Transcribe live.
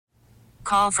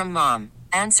Call from mom.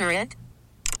 Answer it.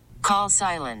 Call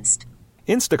silenced.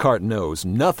 Instacart knows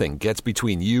nothing gets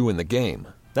between you and the game.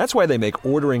 That's why they make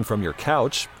ordering from your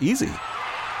couch easy.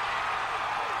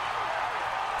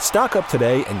 Stock up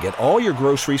today and get all your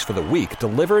groceries for the week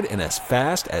delivered in as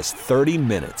fast as 30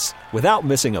 minutes without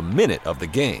missing a minute of the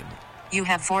game. You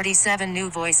have 47 new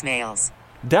voicemails.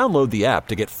 Download the app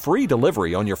to get free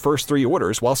delivery on your first 3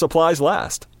 orders while supplies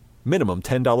last. Minimum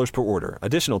 $10 per order.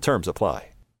 Additional terms apply.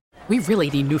 We really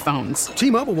need new phones.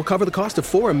 T-Mobile will cover the cost of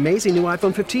 4 amazing new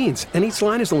iPhone 15s, and each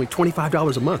line is only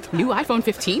 $25 a month. New iPhone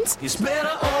 15s? It's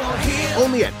better over here.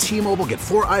 Only at T-Mobile, get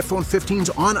 4 iPhone 15s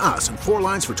on us and 4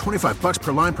 lines for $25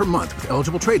 per line per month with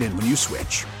eligible trade-in when you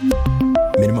switch.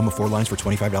 Minimum of 4 lines for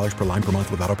 $25 per line per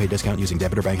month with autopay discount using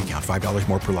debit or bank account. $5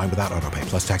 more per line without autopay,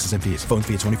 plus taxes and fees. Phone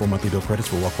fee at 24 monthly bill credits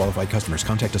for well-qualified customers.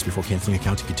 Contact us before canceling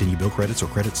account to continue bill credits or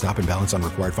credit stop and balance on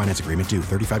required finance agreement due.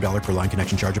 $35 per line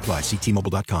connection charge applies. See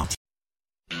T-Mobile.com.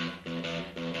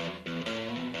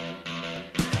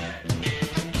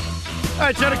 All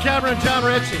right, Jenna Cameron and John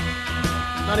Ritchie.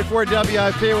 94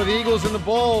 WIP with the Eagles in the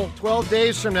bowl 12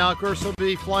 days from now. Of course, they'll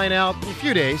be flying out in a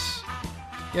few days.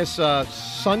 Guess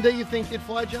Sunday you think they'd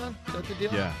fly, John? Is that the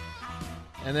deal? Yeah.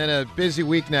 And then a busy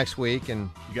week next week. And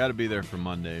you got to be there for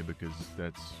Monday because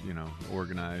that's,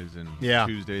 organized. And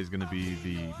Tuesday is going to be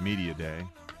the media day.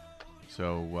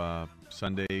 So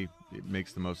Sunday, it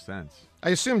makes the most sense. I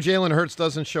assume Jalen Hurts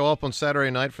doesn't show up on Saturday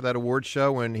night for that award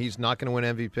show when he's not going to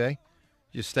win MVP.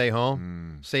 Just stay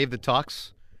home, save the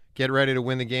tux, get ready to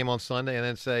win the game on Sunday, and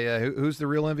then say, who's the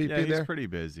real MVP there? Yeah, he's pretty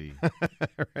busy.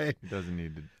 Right. He doesn't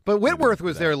need to. But Whitworth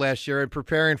was there last year and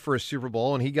preparing for a Super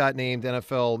Bowl, and he got named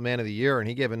NFL Man of the Year, and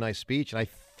he gave a nice speech, and I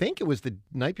think it was the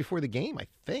night before the game, I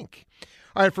think.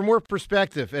 All right, for more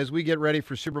perspective, as we get ready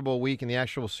for Super Bowl week and the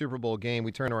actual Super Bowl game,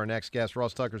 we turn to our next guest.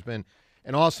 Ross Tucker's been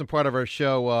an awesome part of our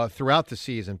show throughout the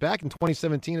season, back in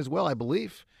 2017 as well, I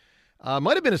believe.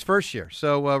 Might have been his first year.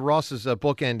 So Ross is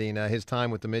bookending his time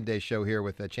with the midday show here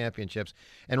with Championships.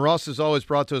 And Ross is always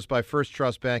brought to us by First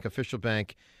Trust Bank, official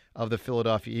bank of the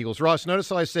Philadelphia Eagles. Ross, notice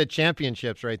how I said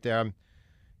championships right there. I'm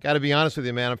got to be honest with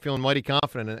you, man. I'm feeling mighty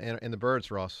confident in the Birds,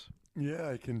 Ross. Yeah,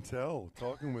 I can tell.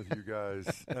 Talking with you guys,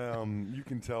 you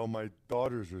can tell my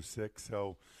daughters are sick,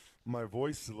 so my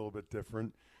voice is a little bit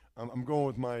different. I'm going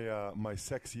with my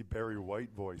sexy Barry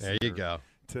White voice. There you go.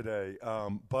 Today,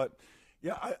 but.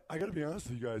 Yeah, I got to be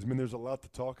honest with you guys. I mean, there's a lot to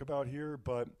talk about here,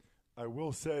 but I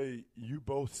will say you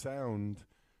both sound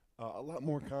a lot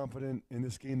more confident in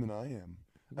this game than I am.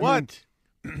 What?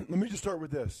 Let me just start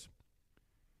with this.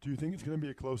 Do you think it's going to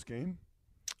be a close game?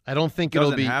 I don't think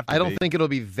it'll be. I don't think it'll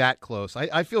be that close.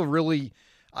 I feel really.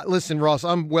 Listen, Ross,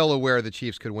 I'm well aware the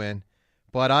Chiefs could win,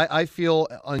 but I feel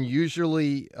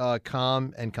unusually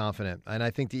calm and confident, and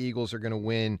I think the Eagles are going to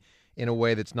win in a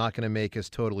way that's not going to make us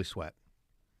totally sweat.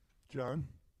 John?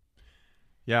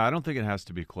 Yeah, I don't think it has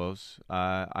to be close.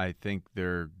 I think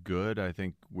they're good. I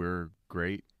think we're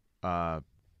great. I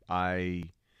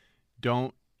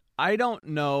don't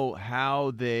know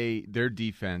how their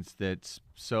defense that's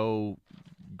so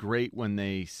great when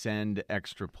they send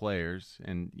extra players,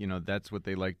 and that's what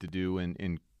they like to do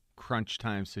in crunch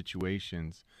time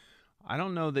situations. I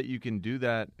don't know that you can do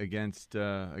that against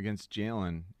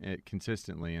Jalen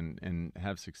consistently and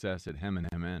have success at him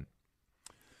and him in.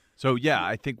 So, yeah,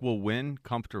 I think we'll win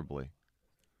comfortably.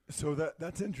 So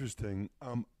that's interesting.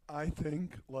 I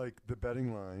think, like the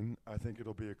betting line, I think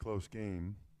it'll be a close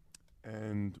game.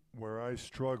 And where I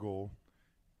struggle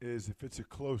is if it's a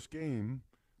close game,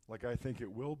 like I think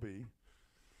it will be,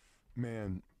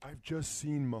 man, I've just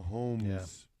seen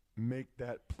Mahomes make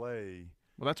that play.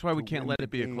 Well, that's why we can't let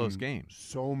it be a close game.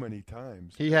 So many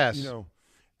times. He has.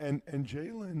 And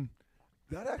Jalen,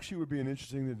 that actually would be an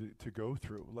interesting thing to go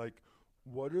through. Like,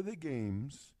 what are the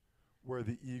games where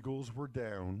the Eagles were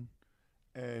down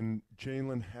and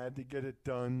Jalen had to get it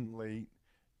done late,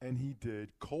 and he did?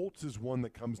 Colts is one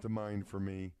that comes to mind for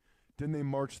me. Didn't they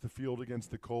march the field against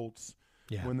the Colts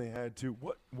when they had to?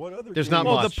 What other There's games? not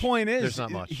well, much. The point is, There's not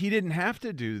much. He didn't have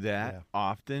to do that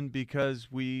often because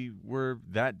we were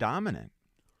that dominant.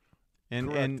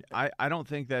 And I don't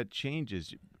think that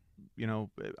changes.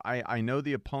 I know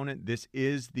the opponent. This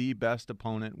is the best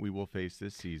opponent we will face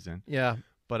this season. Yeah.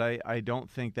 But I don't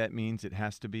think that means it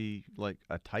has to be like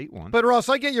a tight one. But, Ross,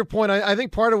 I get your point. I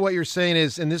think part of what you're saying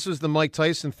is, and this was the Mike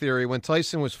Tyson theory, when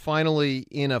Tyson was finally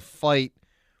in a fight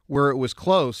where it was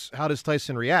close, how does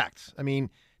Tyson react? I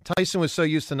mean, Tyson was so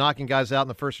used to knocking guys out in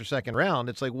the first or second round.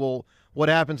 It's like, well, what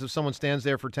happens if someone stands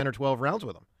there for 10 or 12 rounds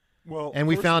with him? Well, and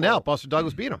we found out Buster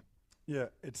Douglas beat him. Yeah,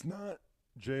 it's not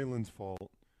Jalen's fault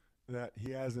that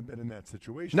he hasn't been in that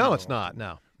situation. No, it's not.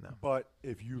 No. But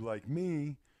if you, like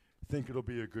me, think it'll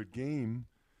be a good game,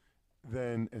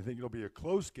 then and think it'll be a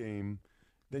close game,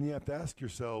 then you have to ask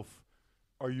yourself,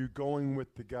 are you going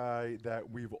with the guy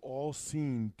that we've all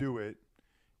seen do it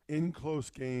in close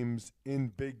games, in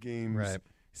big games, Right.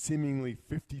 seemingly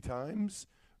 50 times,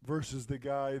 versus the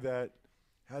guy that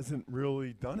hasn't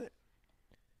really done it?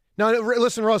 No,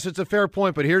 listen, Ross, it's a fair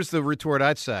point, but here's the retort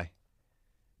I'd say.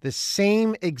 The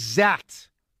same exact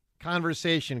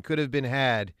conversation could have been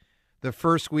had the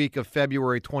first week of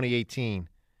February 2018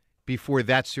 before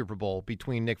that Super Bowl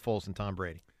between Nick Foles and Tom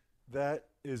Brady. That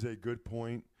is a good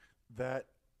point. That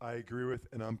I agree with,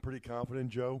 and I'm pretty confident,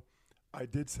 Joe. I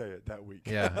did say it that week.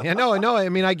 Yeah, no, I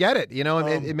mean, I get it. You know,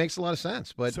 it makes a lot of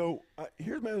sense. But so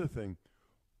here's my other thing.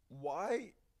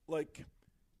 Why, like,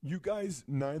 you guys,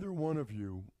 neither one of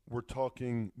you were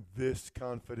talking this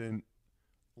confident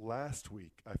last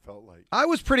week, I felt like. I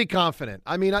was pretty confident.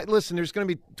 I mean, listen, there's going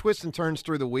to be twists and turns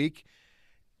through the week,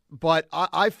 but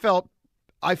I felt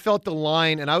the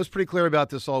line, and I was pretty clear about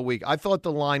this all week. I thought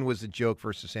the line was a joke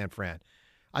versus San Fran.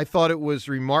 I thought it was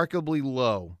remarkably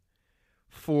low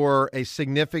for a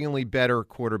significantly better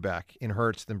quarterback in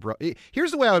Hurts than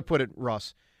Here's the way I would put it,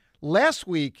 Russ. Last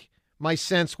week, my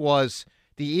sense was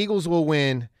the Eagles will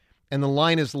win, and the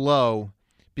line is low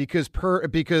because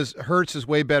Hurts is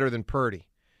way better than Purdy.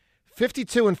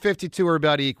 52 and 52 are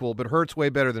about equal, but Hurts way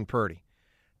better than Purdy.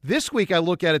 This week, I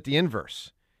look at it the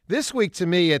inverse. This week, to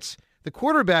me, it's the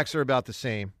quarterbacks are about the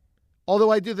same,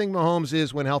 although I do think Mahomes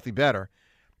is, when healthy, better.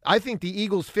 I think the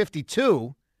Eagles'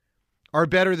 52 are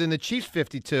better than the Chiefs'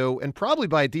 52, and probably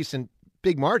by a decent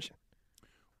big margin.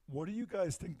 What do you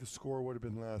guys think the score would have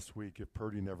been last week if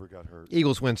Purdy never got hurt?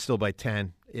 Eagles win still by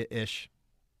 10-ish.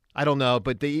 I don't know,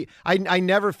 but I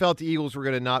never felt the Eagles were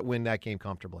going to not win that game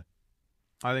comfortably.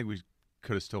 I think we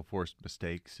could have still forced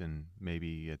mistakes, and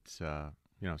maybe it's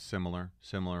similar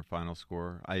final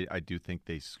score. I do think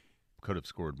they could have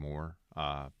scored more,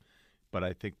 but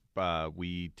I think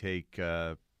we take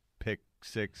pick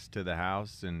 6 to the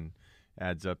house and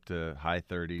adds up to high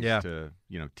 30s to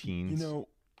teens.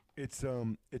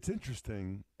 It's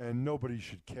interesting, and nobody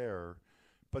should care.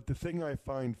 But the thing I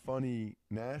find funny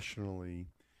nationally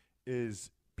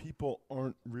is people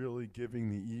aren't really giving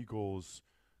the Eagles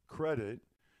credit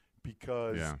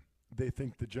because they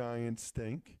think the Giants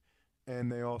stink.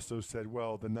 And they also said,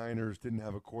 well, the Niners didn't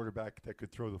have a quarterback that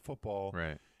could throw the football.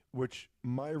 Right. Which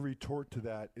my retort to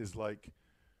that is like,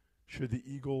 should the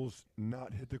Eagles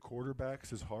not hit the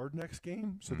quarterbacks as hard next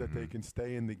game so that they can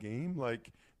stay in the game?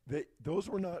 Like, those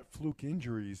were not fluke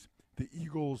injuries. The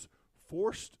Eagles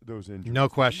forced those injuries. No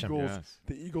question.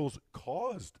 The Eagles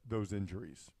caused those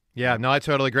injuries. Yeah, no, I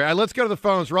totally agree. All right, let's go to the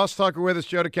phones. Ross Tucker with us,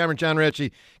 Joe DeCamera, John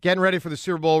Ritchie, getting ready for the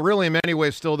Super Bowl. Really, in many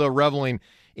ways, still, though, reveling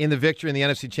in the victory in the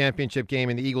NFC Championship game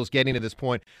and the Eagles getting to this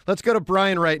point. Let's go to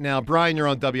Brian right now. Brian, you're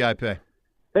on WIP.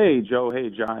 Hey, Joe. Hey,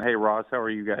 John. Hey, Ross. How are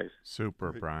you guys?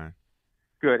 Super, Brian.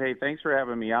 Good. Hey, thanks for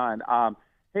having me on.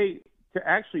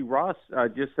 Ross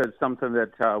just said something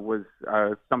that was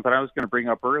something I was going to bring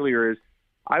up earlier is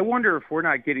I wonder if we're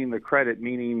not getting the credit,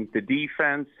 meaning the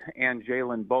defense and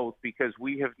Jalen both, because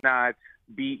we have not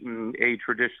beaten a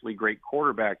traditionally great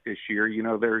quarterback this year. You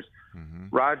know, there's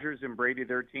Rodgers and Brady.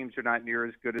 Their teams are not near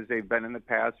as good as they've been in the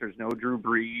past. There's no Drew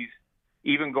Brees.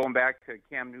 Even going back to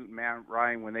Cam Newton, Matt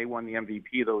Ryan, when they won the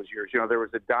MVP those years, you know, there was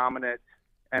a dominant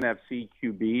NFC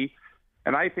QB.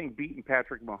 And I think beating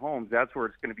Patrick Mahomes, that's where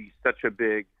it's going to be such a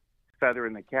big feather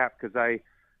in the cap, because I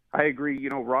agree. You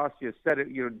know, Ross just said it.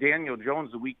 You know, Daniel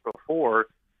Jones the week before,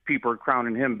 people are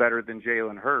crowning him better than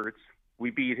Jalen Hurts. We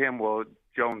beat him. Well,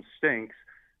 Jones stinks.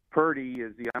 Purdy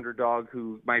is the underdog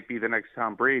who might be the next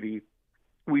Tom Brady.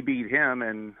 We beat him,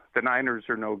 and the Niners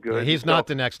are no good. Yeah, he's not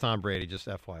the next Tom Brady, just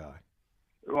FYI.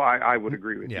 Well, I would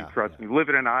agree with you. Trust me.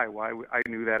 Living in Iowa, I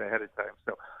knew that ahead of time.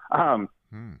 So,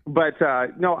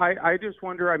 no, I just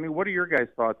wonder, I mean, what are your guys'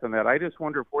 thoughts on that? I just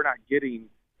wonder if we're not getting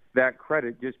that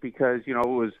credit just because, you know, it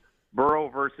was Burrow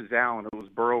versus Allen. It was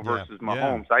Burrow versus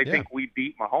Mahomes. I think we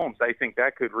beat Mahomes. I think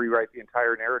that could rewrite the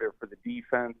entire narrative for the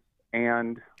defense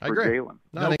and for Jalen.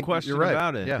 No question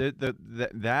about it. Yeah.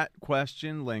 That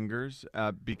question lingers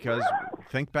because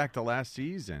think back to last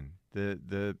season.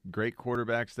 The great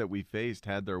quarterbacks that we faced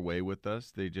had their way with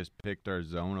us. They just picked our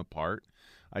zone apart.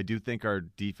 I do think our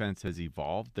defense has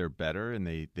evolved. They're better, and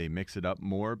they mix it up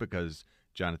more because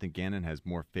Jonathan Gannon has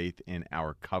more faith in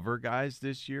our cover guys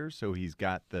this year, so he's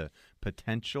got the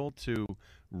potential to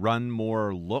run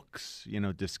more looks, you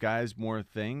know, disguise more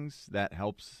things. That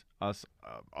helps us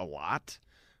a lot.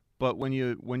 But when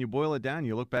you boil it down,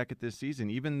 you look back at this season,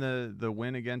 even the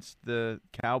win against the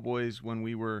Cowboys when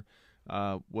we were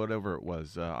whatever it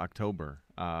was, October,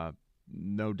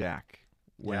 no Dak.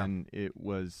 when it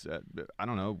was, I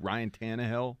don't know, Ryan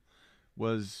Tannehill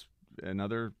was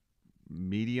another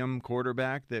medium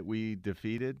quarterback that we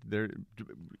defeated.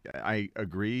 I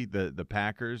agree. The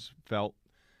Packers felt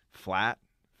flat,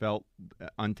 felt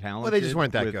untalented. Well, they just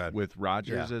weren't that good with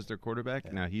Rodgers as their quarterback.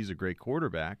 Yeah. Now he's a great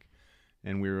quarterback,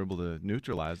 and we were able to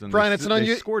neutralize them. Brian,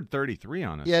 they scored 33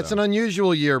 on us. Yeah, it's an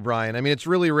unusual year, Brian. I mean, it's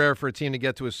really rare for a team to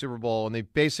get to a Super Bowl, and they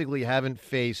basically haven't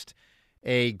faced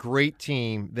a great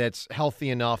team that's healthy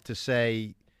enough to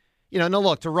say, now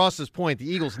look, to Russ's point, the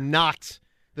Eagles knocked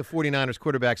the 49ers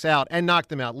quarterbacks out and knocked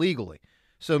them out legally.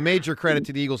 So major credit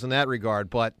to the Eagles in that regard.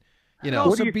 But,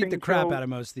 also beat the crap out of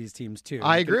most of these teams, too.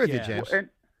 I agree with you, James. And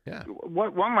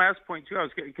one last point, too,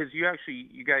 because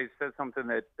you guys said something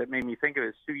that made me think of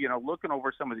this, too. Looking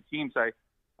over some of the teams,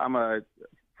 I'm a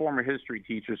former history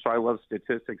teacher, so I love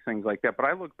statistics, things like that. But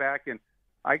I look back and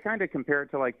I kind of compare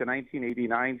it to like the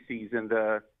 1989 season.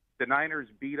 The Niners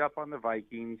beat up on the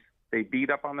Vikings. They beat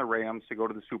up on the Rams to go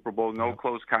to the Super Bowl, no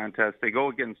close contest. They go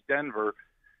against Denver,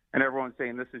 and everyone's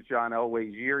saying this is John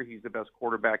Elway's year. He's the best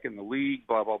quarterback in the league,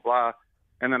 blah, blah, blah.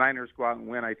 And the Niners go out and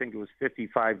win, I think it was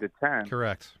 55-10.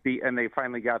 Correct. And they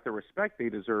finally got the respect they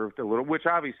deserved a little, which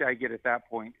obviously I get at that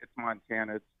point. It's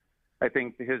Montana. It's, I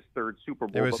think, his third Super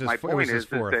Bowl. It was his fourth Super Bowl. I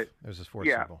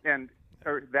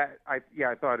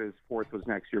thought his fourth was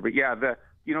next year. But,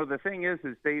 the thing is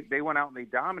they went out and they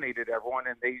dominated everyone,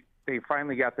 and they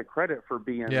finally got the credit for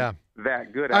being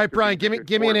that good. All right, Brian,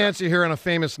 give me an answer here on a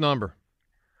famous number.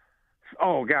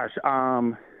 Oh, gosh.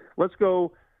 Let's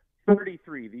go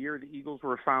 33, the year the Eagles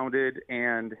were founded,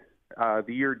 and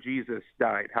the year Jesus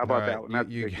died. How about that one? That's a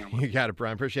big number. You got it,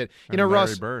 Brian. Appreciate it. Larry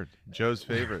Russ. Bird, Joe's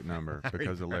favorite number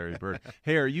because of Larry Bird.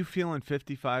 Hey, are you feeling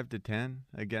 55-10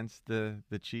 against the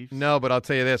Chiefs? No, but I'll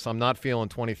tell you this. I'm not feeling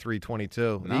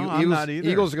 23-22. No, I'm not either.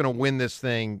 Eagles are going to win this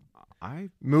thing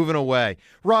moving away.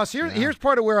 Ross, here's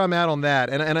part of where I'm at on that.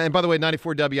 And by the way,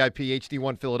 94 WIP,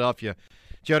 HD1 Philadelphia.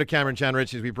 Joe DeCamera, John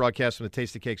Rich, as we broadcast from the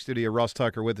Taste of Cake studio. Ross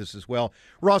Tucker with us as well.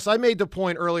 Ross, I made the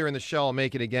point earlier in the show. I'll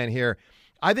make it again here.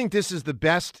 I think this is the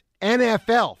best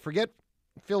NFL. Forget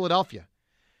Philadelphia.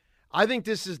 I think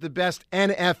this is the best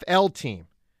NFL team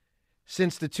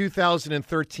since the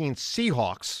 2013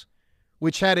 Seahawks,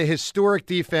 which had a historic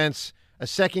defense, a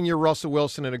second-year Russell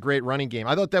Wilson, and a great running game.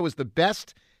 I thought that was the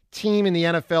best team in the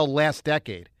NFL last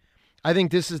decade. I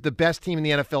think this is the best team in the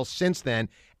NFL since then,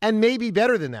 and maybe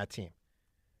better than that team.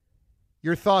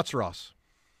 Your thoughts, Ross?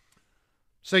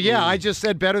 So, I just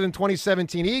said better than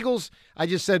 2017 Eagles. I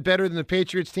just said better than the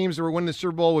Patriots teams that were winning the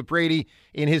Super Bowl with Brady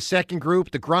in his second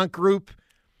group, the Gronk group.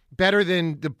 Better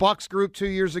than the Bucs group 2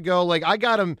 years ago. Like, I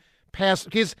got them past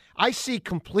because I see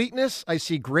completeness. I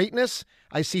see greatness.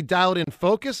 I see dialed-in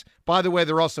focus. By the way,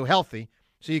 they're also healthy.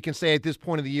 So you can say at this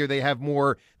point of the year they have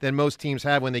more than most teams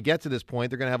have when they get to this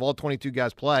point. They're going to have all 22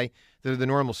 guys play. They're the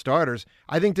normal starters.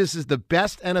 I think this is the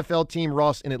best NFL team,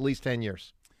 Ross, in at least 10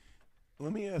 years.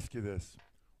 Let me ask you this.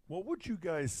 What would you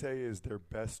guys say is their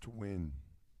best win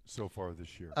so far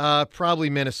this year? Probably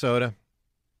Minnesota.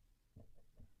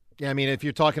 Yeah, I mean, if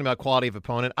you're talking about quality of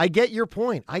opponent, I get your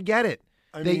point. I get it.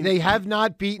 They have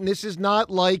not beaten. This is not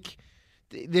like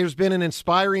there's been an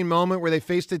inspiring moment where they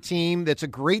faced a team that's a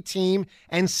great team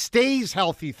and stays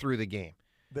healthy through the game.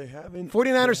 They haven't.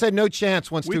 49ers had no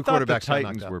chance once two quarterbacks the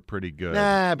Titans were pretty good.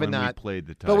 Nah, but when not. We played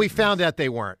the Titans. But we found out they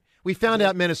weren't. We found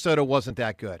out Minnesota wasn't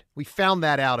that good. We found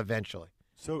that out eventually.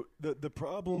 So the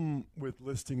problem with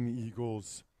listing the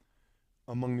Eagles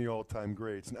among the all-time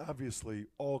greats, and obviously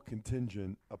all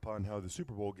contingent upon how the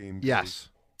Super Bowl game goes. Yes.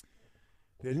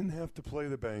 They didn't have to play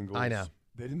the Bengals. I know.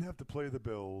 They didn't have to play the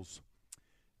Bills.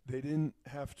 They didn't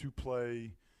have to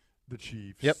play the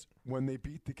Chiefs. Yep. When they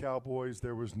beat the Cowboys,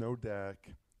 there was no Dak,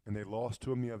 and they lost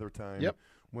to them the other time. Yep.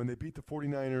 When they beat the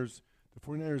 49ers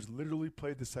literally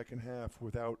played the second half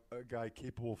without a guy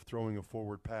capable of throwing a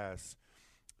forward pass.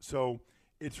 So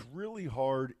it's really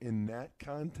hard in that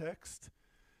context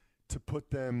to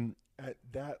put them at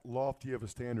that lofty of a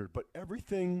standard. But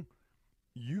everything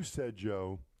you said,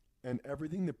 Joe, and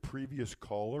everything the previous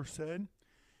caller said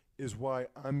is why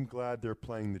I'm glad they're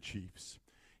playing the Chiefs.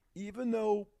 Even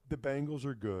though the Bengals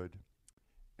are good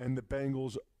and the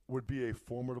Bengals would be a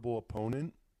formidable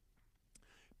opponent,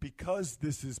 because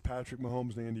this is Patrick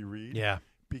Mahomes and Andy Reid,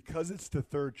 because it's the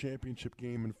third championship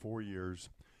game in 4 years,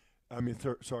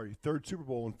 third Super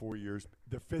Bowl in 4 years,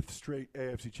 the fifth straight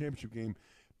AFC championship game,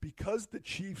 because the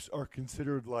Chiefs are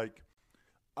considered like,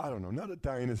 I don't know, not a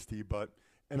dynasty, but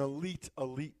an elite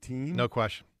team. No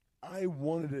question. I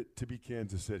wanted it to be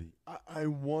Kansas City. I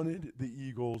wanted the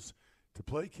Eagles to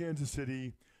play Kansas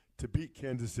City, to beat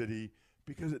Kansas City,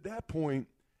 because at that point,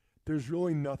 there's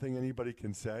really nothing anybody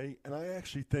can say. And I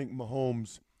actually think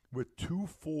Mahomes, with 2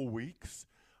 full weeks,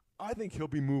 I think he'll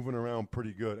be moving around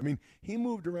pretty good. I mean, he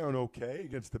moved around okay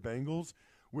against the Bengals.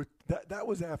 With that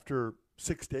was after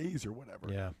 6 days or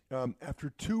whatever. Yeah. After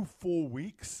 2 full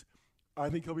weeks, I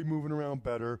think he'll be moving around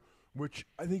better, which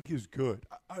I think is good.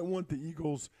 I want the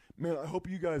Eagles. Man, I hope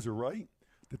you guys are right,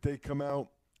 that they come out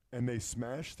and they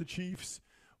smash the Chiefs,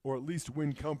 or at least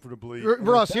win comfortably.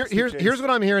 Ross, here's what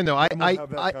I'm hearing, though.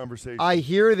 I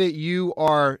hear that you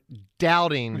are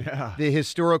doubting the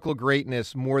historical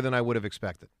greatness more than I would have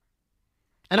expected.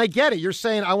 And I get it. You're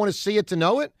saying I want to see it to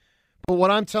know it. But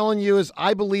what I'm telling you is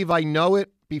I believe I know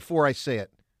it before I see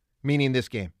it, meaning this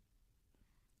game.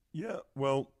 Yeah,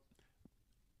 well,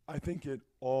 I think it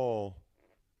all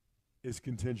is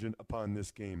contingent upon this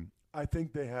game. I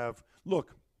think they have –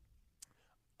 look,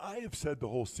 I have said the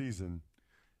whole season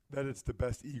that it's the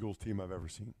best Eagles team I've ever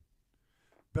seen.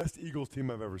 Best Eagles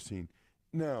team I've ever seen.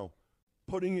 Now,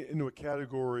 putting it into a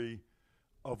category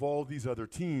of all these other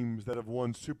teams that have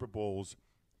won Super Bowls,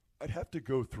 I'd have to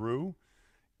go through –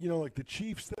 like the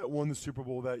Chiefs that won the Super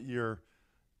Bowl that year,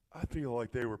 I feel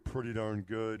like they were pretty darn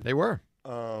good. They were.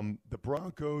 The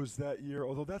Broncos that year,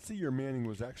 although that's the year Manning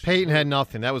was actually Peyton had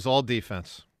nothing. That was all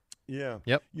defense. Yeah.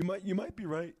 Yep. You might be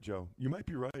right, Joe. You might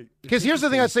be right. Because here's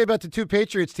the thing I'd say about the 2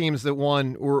 Patriots teams that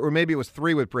won, or maybe it was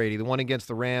 3 with Brady, the one against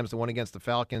the Rams, the one against the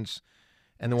Falcons,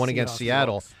 and the one against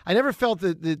Seattle. I never felt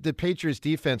that the Patriots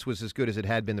defense was as good as it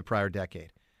had been the prior decade.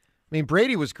 I mean,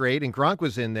 Brady was great, and Gronk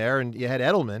was in there, and you had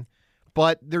Edelman.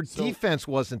 But their defense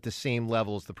wasn't the same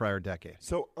level as the prior decade.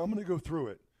 So I'm going to go through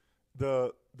it.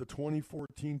 The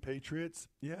 2014 Patriots,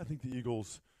 yeah, I think the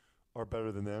Eagles are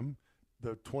better than them.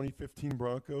 The 2015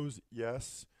 Broncos,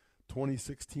 yes.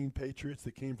 2016 Patriots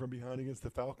that came from behind against the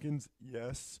Falcons,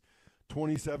 yes.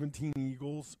 2017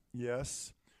 Eagles,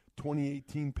 yes.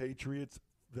 2018 Patriots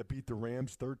that beat the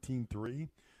Rams 13-3,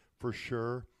 for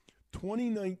sure.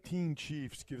 2019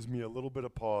 Chiefs gives me a little bit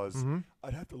of pause. Mm-hmm.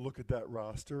 I'd have to look at that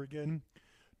roster again.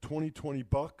 2020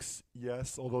 Bucks,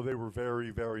 yes, although they were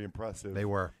very, very impressive. They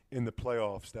were. In the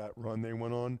playoffs, that run they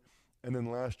went on. And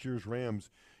then last year's Rams.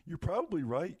 You're probably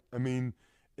right. I mean,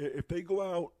 if they go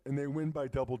out and they win by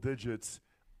double digits,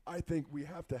 I think we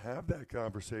have to have that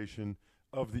conversation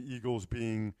of the Eagles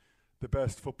being the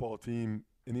best football team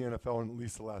in the NFL in at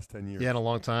least the last 10 years. Yeah, in a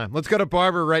long time. Let's go to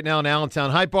Barbara right now in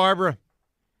Allentown. Hi, Barbara.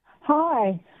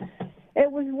 Hi.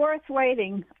 It was worth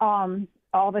waiting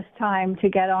all this time to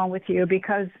get on with you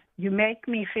because you make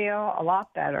me feel a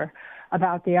lot better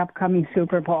about the upcoming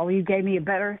Super Bowl. You gave me a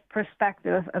better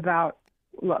perspective about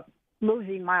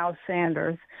losing Miles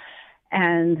Sanders.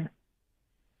 And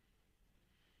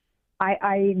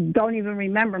I don't even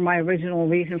remember my original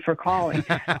reason for calling.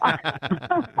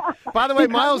 By the way,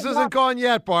 Miles isn't gone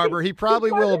yet, Barbara. He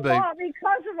probably will be.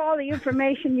 Because of all the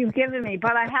information you've given me.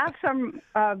 But I have some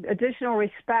additional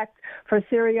respect for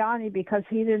Sirianni because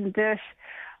he didn't dish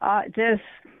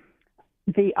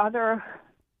the other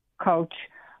coach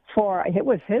for – it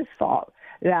was his fault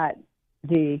that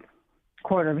his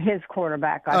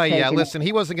quarterback got taken. Oh, yeah, listen,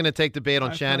 he wasn't going to take the bait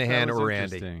on Shanahan or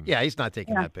Randy. Yeah, he's not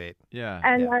taking that bait. Yeah.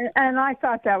 And I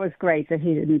thought that was great that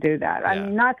he didn't do that. I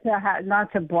mean, not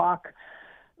to block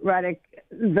Reddick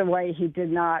the way he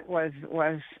did not was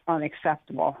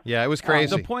unacceptable. Yeah, it was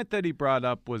crazy. The point that he brought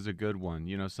up was a good one.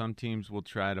 Some teams will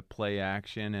try to play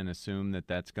action and assume that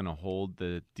that's going to hold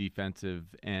the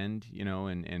defensive end,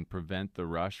 and prevent the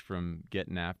rush from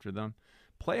getting after them.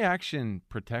 Play action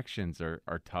protections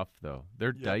are tough, though.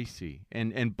 They're dicey.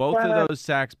 And both of those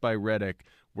sacks by Reddick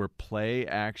were play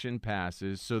action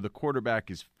passes, so the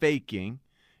quarterback is faking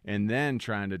and then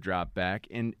trying to drop back.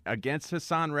 And against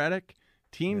Hassan Reddick,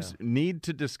 teams need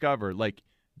to discover,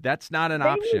 that's not an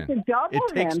option.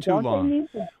 It takes too long.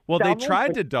 They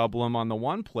tried to double him on the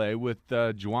one play with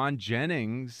Juwan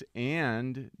Jennings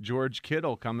and George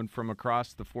Kittle coming from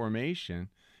across the formation.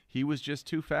 He was just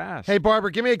too fast. Hey,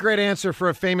 Barbara, give me a great answer for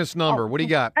a famous number. What do you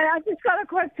got? And I just got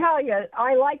to tell you,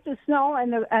 I like the snow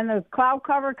and the cloud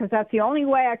cover because that's the only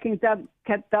way I can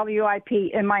get WIP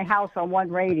in my house on one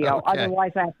radio. Okay.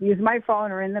 Otherwise, I have to use my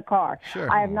phone or in the car. Sure.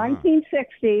 I have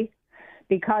 1960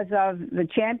 because of the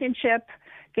championship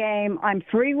game. I'm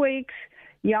 3 weeks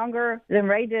younger than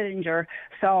Ray Didinger.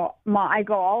 So I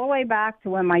go all the way back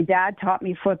to when my dad taught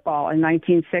me football in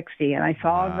 1960, and I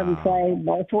saw them play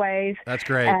both ways. That's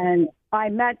great. And I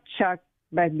met Chuck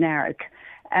Bednarik.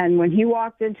 And when he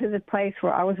walked into the place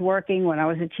where I was working when I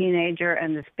was a teenager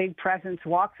and this big presence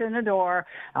walks in the door,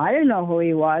 I didn't know who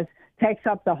he was, takes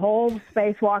up the whole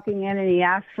space walking in, and he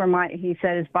asked he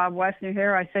said, "Is Bob Wessner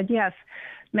here?" I said, "Yes."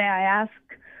 "May I ask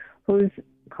who's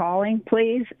calling,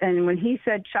 please? And when he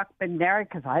said Chuck Bednarik,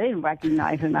 because I didn't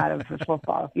recognize him out of the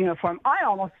football uniform, I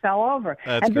almost fell over.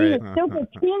 That's and great. being a stupid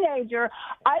teenager,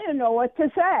 I didn't know what to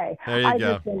say. There you I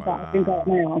go. just went back and got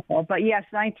my uncle. But yes,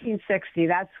 1960.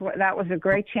 That was a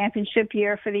great championship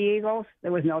year for the Eagles.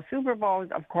 There was no Super Bowl,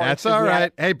 of course. That's all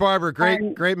right. Hey, Barbara,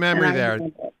 great memory there.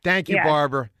 Thank you, Yes.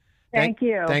 Barbara. Thank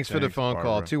you. Thanks for the phone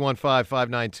call.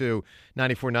 Barbara.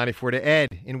 215-592-9494 to Ed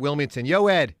in Wilmington. Yo,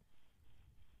 Ed.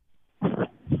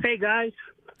 Hey, guys.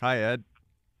 Hi, Ed.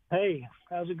 Hey,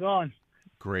 how's it going?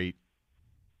 Great.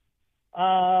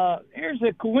 Here's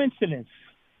a coincidence.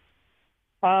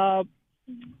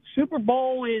 Super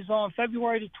Bowl is on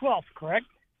February the 12th, correct?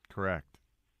 Correct.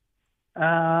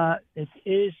 It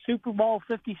is Super Bowl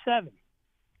 57.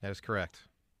 That is correct.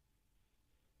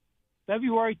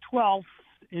 February 12th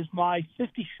is my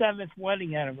 57th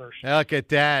wedding anniversary. Look at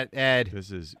that, Ed.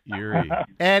 This is eerie.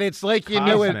 Ed, it's like you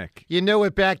knew it. Cosmic. You knew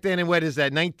it back then. And what is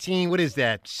that?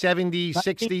 70,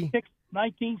 60?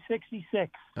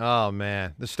 1966. Oh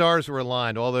man, the stars were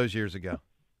aligned all those years ago.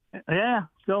 Yeah,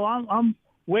 so I'm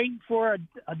waiting for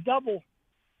a double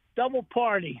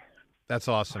party. That's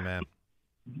awesome, man.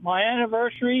 My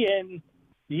anniversary and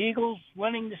the Eagles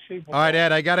winning the Super Bowl. All right,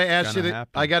 Ed, I got to ask you Gonna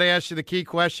happen. I got to ask you the key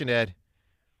question, Ed.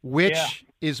 Which Yeah.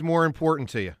 is more important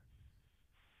to you?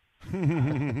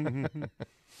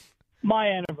 My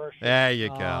anniversary. There you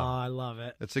go. Oh, I love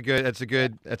it. That's a good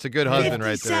husband right there,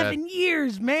 Ed. 57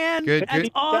 years, man. Good- That's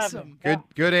good- awesome.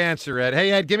 Good answer, Ed.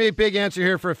 Hey, Ed, give me a big answer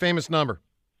here for a famous number.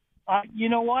 You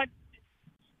know what?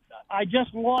 I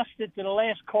just lost it to the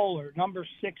last caller, number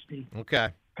 60. Okay.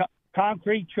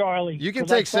 Concrete Charlie. You can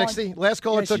 'Cause I take thought- 60. Last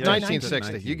caller took yes,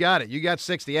 1960. 19. You got it. You got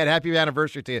 60. Ed, happy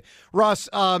anniversary to you. Ross,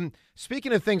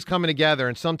 speaking of things coming together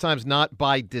and sometimes not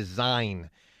by design,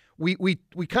 we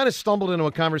kind of stumbled into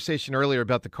a conversation earlier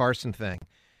about the Carson thing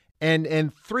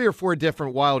and 3 or 4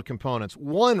 different wild components.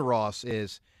 One, Ross,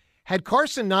 is had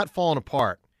Carson not fallen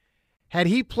apart, had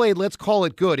he played, let's call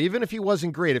it good, even if he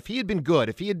wasn't great, if he had been good,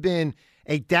 if he had been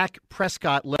a Dak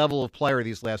Prescott level of player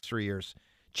these last 3 years,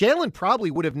 Jalen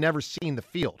probably would have never seen the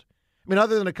field. I mean,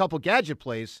 other than a couple gadget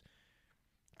plays,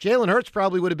 Jalen Hurts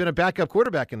probably would have been a backup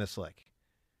quarterback in this league.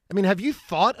 I mean, have you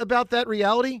thought about that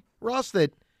reality, Ross,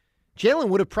 that Jalen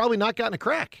would have probably not gotten a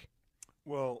crack?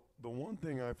 Well, the one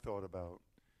thing I've thought about,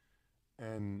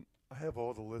 and I have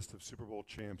all the list of Super Bowl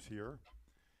champs here.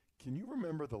 Can you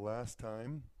remember the last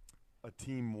time a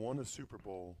team won a Super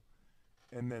Bowl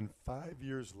and then 5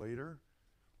 years later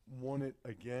won it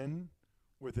again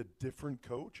with a different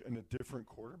coach and a different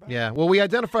quarterback? Yeah, well, we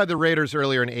identified the Raiders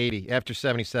earlier in 80 after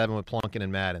 77 with Plunkett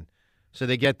and Madden. So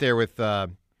they get there with, not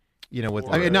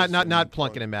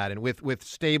Plunkett and Madden, with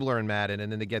Stabler and Madden,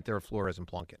 and then they get there with Flores and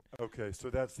Plunkett. Okay, so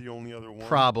that's the only other one?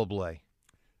 Probably.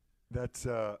 That's,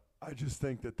 I just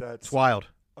think that's It's wild.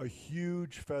 a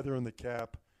huge feather in the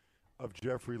cap of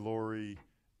Jeffrey Lurie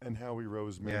and Howie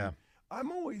Roseman. Yeah. I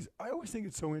always think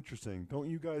it's so interesting. Don't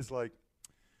you guys like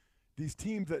these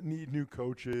teams that need new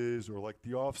coaches or like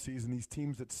the offseason, these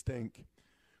teams that stink?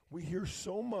 We hear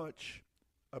so much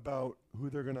about who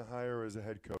they're going to hire as a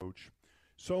head coach,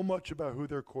 so much about who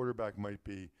their quarterback might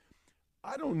be.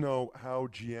 I don't know how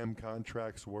GM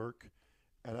contracts work,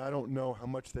 and I don't know how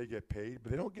much they get paid,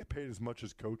 but they don't get paid as much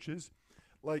as coaches.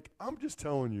 Like, I'm just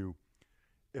telling you,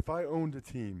 if I owned a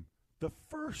team, the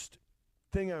first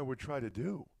thing I would try to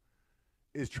do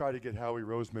is try to get Howie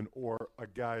Roseman or a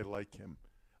guy like him.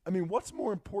 I mean, what's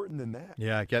more important than that?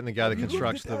 Yeah, getting the guy that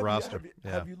constructs the roster.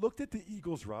 Have you looked at the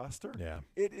Eagles roster? Yeah.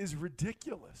 It is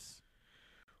ridiculous.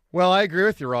 Well, I agree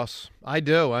with you, Ross. I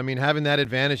do. I mean, having that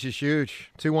advantage is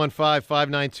huge.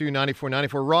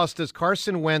 215-592-9494. Ross, does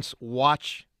Carson Wentz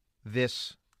watch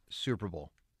this Super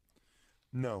Bowl?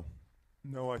 No,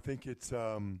 I think it's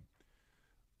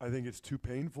too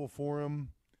painful for him.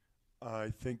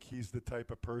 I think he's the type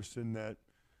of person that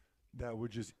would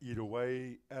just eat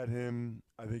away at him.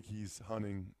 I think he's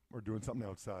hunting or doing something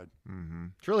outside. Mm-hmm.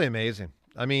 It's really amazing.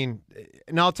 I mean,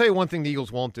 now I'll tell you one thing the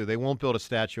Eagles won't do. They won't build a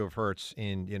statue of Hurts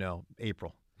in,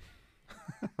 April.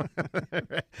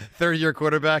 Third-year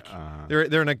quarterback.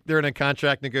 They're in a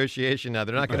contract negotiation now.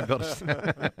 They're not going to build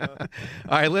a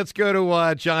All right, let's go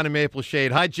to John in Maple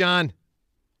Shade. Hi, John.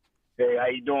 Hey, how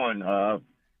you doing?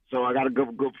 So I got a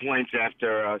good points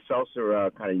after Seltzer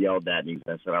kind of yelled at me.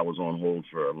 I said I was on hold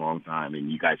for a long time,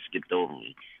 and you guys skipped over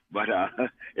me. But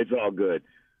it's all good.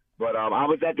 But I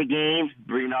was at the game,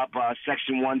 bringing up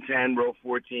Section 110, Row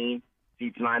 14,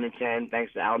 seats 9 and 10,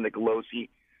 thanks to Al Nicolosi.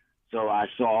 So I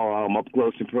saw up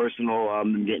close and personal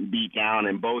them getting beat down,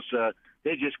 and Bosa,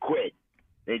 they just quit.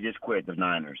 They just quit, the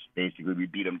Niners. Basically, we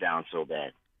beat them down so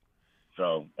bad.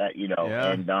 So,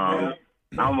 Yeah. and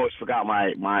I almost forgot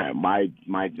my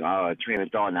train of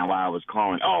thought now while I was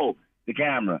calling. Oh, the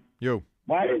camera. Yo.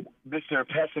 Why is Mr.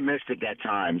 Pessimistic at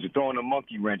times? You're throwing a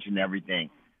monkey wrench and everything.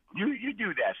 You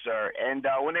do that, sir. And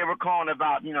when they were calling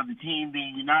about, the team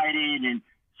being united and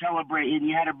celebrating,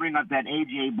 you had to bring up that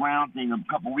A.J. Brown thing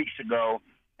a couple weeks ago.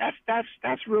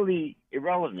 That's really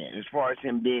irrelevant as far as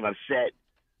him being upset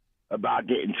about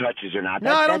getting touches or not.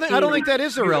 No, I don't think that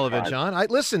is irrelevant, John.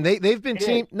 Listen, they've been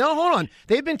team. No, hold on.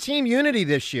 They've been team unity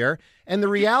this year, and the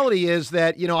reality is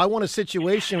that I want a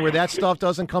situation where that stuff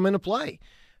doesn't come into play.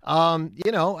 Now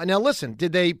listen,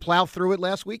 did they plow through it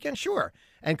last weekend? Sure.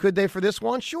 And could they for this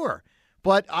one? Sure.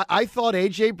 But I thought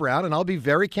A.J. Brown, and I'll be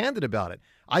very candid about it,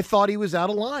 I thought he was out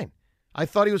of line. I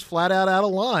thought he was flat out of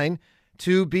line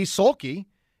to be sulky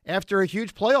after a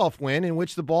huge playoff win in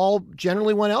which the ball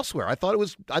generally went elsewhere. I thought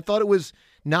it was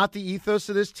not the ethos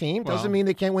of this team. Doesn't mean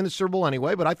they can't win the Super Bowl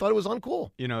anyway, but I thought it was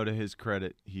uncool. To his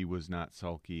credit, he was not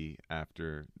sulky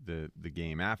after the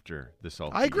game after the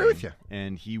sulky I agree game. with you.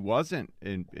 And he wasn't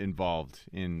involved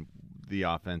in the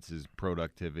offense's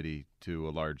productivity to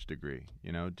a large degree.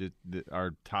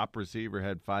 Our top receiver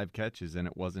had 5 catches, and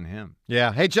it wasn't him.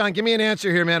 Yeah. Hey, John, give me an answer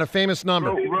here, man. A famous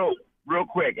number. Real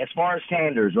quick. As far as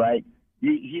Sanders, right?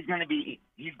 He's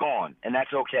gone, and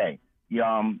that's okay.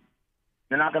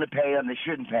 They're not going to pay him. They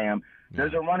shouldn't pay him.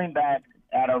 There's a running back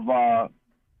out of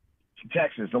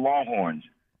Texas, the Longhorns,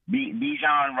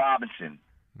 Bijan Robinson.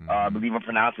 I believe I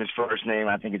pronounced his first name.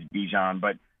 I think it's Bijan.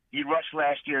 But he rushed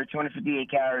last year,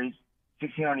 258 carries,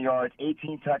 1,600 yards,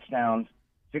 18 touchdowns,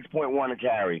 6.1 a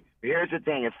carry. But here's the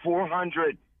thing. At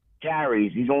 400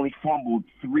 carries, he's only fumbled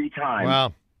 3 times.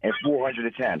 Wow. At 400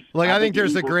 attempts. Look, I think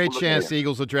there's a great chance the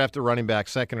Eagles will draft a running back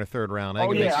 2nd or 3rd round. I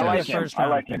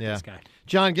like him. Yeah.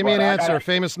 John, give me an answer, a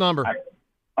famous number.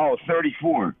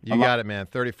 34. You got it, man,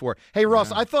 34. Hey,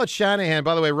 Ross, I thought Shanahan,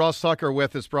 by the way, Ross Tucker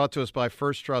with us, brought to us by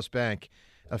First Trust Bank,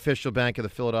 official bank of the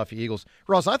Philadelphia Eagles.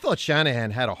 Ross, I thought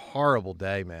Shanahan had a horrible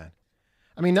day, man.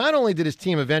 I mean, not only did his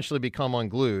team eventually become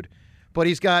unglued, but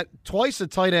he's got twice a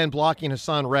tight end blocking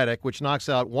Hassan Reddick, which knocks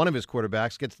out one of his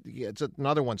quarterbacks, gets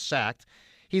another one sacked.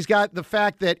 He's got the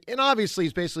fact that, and obviously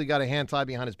he's basically got a hand tied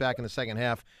behind his back in the second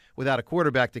half without a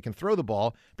quarterback that can throw the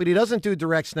ball, but he doesn't do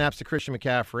direct snaps to Christian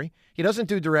McCaffrey. He doesn't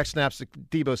do direct snaps to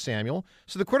Deebo Samuel.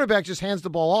 So the quarterback just hands the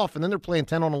ball off, and then they're playing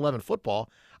 10-on-11 football.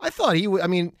 I thought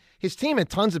his team had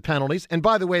tons of penalties, and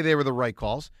by the way, they were the right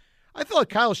calls. I thought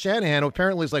Kyle Shanahan, who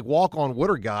apparently is like walk-on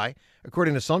Wooder guy,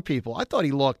 according to some people, I thought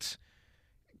he looked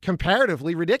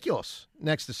comparatively ridiculous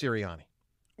next to Sirianni.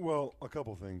 Well, a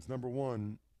couple things. Number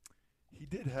one, he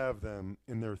did have them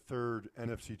in their 3rd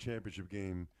NFC Championship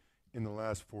game in the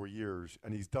last 4 years,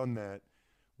 and he's done that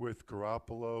with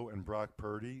Garoppolo and Brock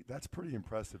Purdy. That's pretty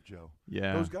impressive, Joe.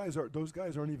 Yeah. Those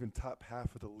guys aren't even top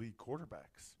half of the league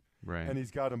quarterbacks. Right. And he's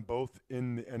got them both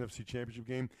in the NFC Championship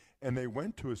game, and they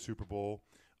went to a Super Bowl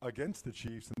against the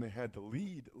Chiefs, and they had the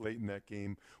lead late in that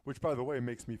game, which, by the way,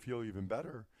 makes me feel even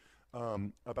better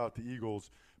about the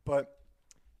Eagles. But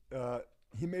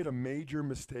he made a major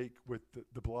mistake with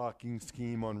the blocking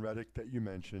scheme on Reddick that you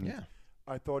mentioned. Yeah.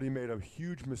 I thought he made a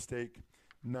huge mistake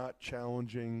not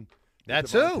challenging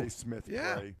That's Devontae who. Smith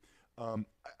Yeah. play.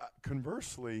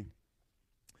 Conversely,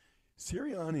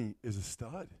 Sirianni is a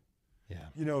stud. Yeah.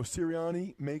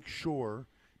 Sirianni makes sure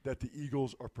that the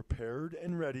Eagles are prepared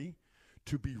and ready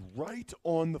to be right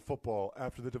on the football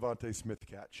after the Devontae Smith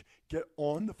catch. Get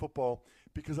on the football,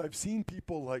 because I've seen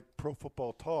people like Pro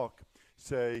Football Talk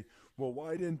say, well,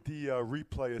 why didn't the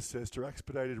replay assist or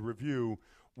expedited review,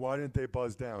 why didn't they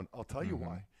buzz down? I'll tell you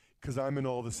why. Because I'm in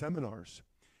all the seminars.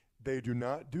 They do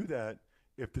not do that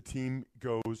if the team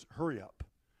goes hurry up.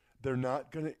 They're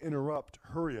not going to interrupt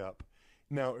hurry up.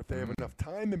 Now, if they have enough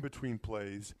time in between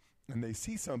plays and they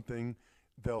see something,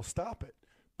 they'll stop it.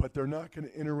 But they're not going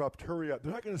to interrupt hurry up.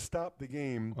 They're not going to stop the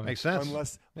game Makes sense.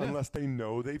 unless they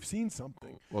know they've seen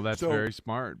something. Well, that's very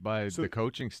smart by the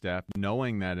coaching staff,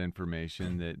 knowing that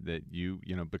information that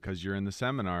because you're in the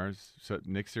seminars. So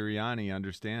Nick Sirianni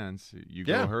understands. You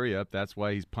go hurry up. That's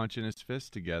why he's punching his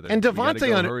fists together. And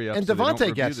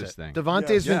Devontae gets it.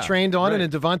 Devontae's been trained on it,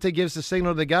 and Devontae gives the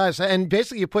signal to the guys. And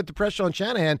basically, you put the pressure on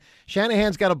Shanahan.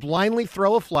 Shanahan's got to blindly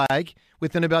throw a flag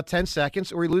within about 10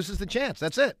 seconds, or he loses the chance.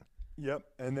 That's it. Yep,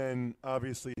 and then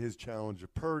obviously his challenge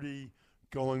of Purdy,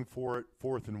 going for it,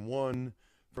 4th and 1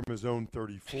 from his own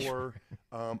 34.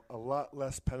 A lot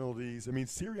less penalties. I mean,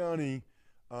 Sirianni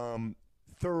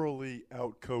thoroughly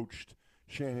outcoached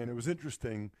Shanahan. It was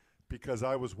interesting because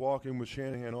I was walking with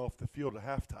Shanahan off the field at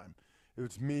halftime. It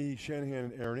was me, Shanahan,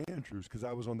 and Aaron Andrews because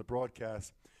I was on the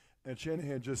broadcast, and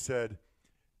Shanahan just said,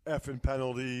 effing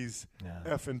penalties,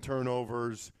 effing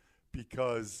turnovers,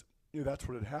 because that's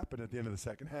what had happened at the end of the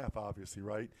second half, obviously,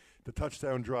 right? The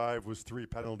touchdown drive was 3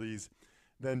 penalties.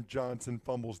 Then Johnson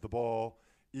fumbles the ball.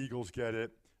 Eagles get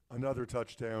it. Another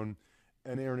touchdown.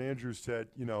 And Aaron Andrews said,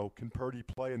 can Purdy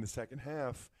play in the second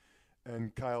half?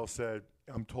 And Kyle said,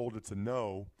 I'm told it's a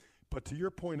no. But to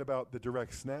your point about the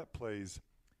direct snap plays,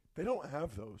 they don't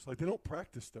have those. Like, they don't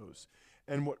practice those.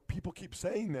 And what people keep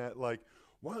saying that, like,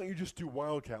 why don't you just do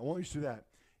Wildcat? Why don't you just do that?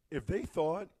 If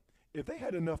they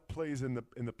had enough plays in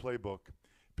the playbook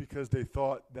because they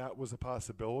thought that was a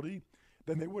possibility,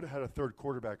 then they would have had a third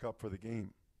quarterback up for the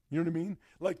game. You know what I mean?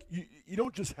 Like, you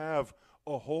don't just have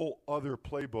a whole other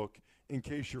playbook in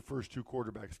case your first 2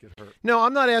 quarterbacks get hurt. No,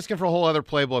 I'm not asking for a whole other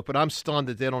playbook, but I'm stunned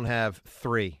that they don't have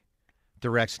 3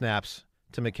 direct snaps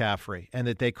to McCaffrey and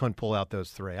that they couldn't pull out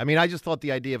those 3. I mean, I just thought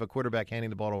the idea of a quarterback handing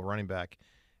the ball to a running back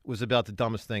was about the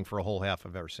dumbest thing for a whole half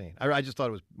I've ever seen. I just thought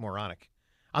it was moronic.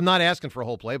 I'm not asking for a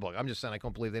whole playbook. I'm just saying I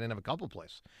can't believe they didn't have a couple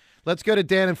plays. Let's go to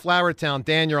Dan in Flowertown.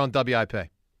 Dan, you're on WIP. Hey,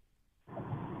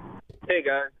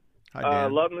 guys. Hi,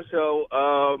 Dan. Loving the show.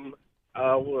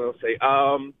 What will I say?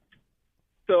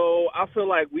 So I feel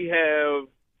like we have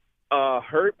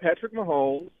hurt Patrick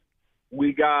Mahomes.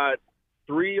 We got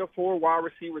 3 or 4 wide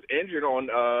receivers injured on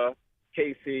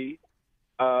KC.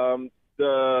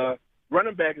 The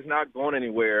running back is not going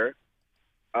anywhere.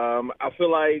 I feel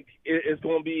like it's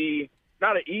going to be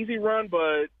not an easy run,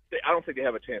 but I don't think they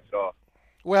have a chance at all.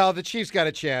 Well, the Chiefs got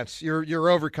a chance.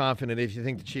 You're overconfident if you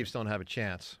think the Chiefs don't have a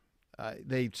chance.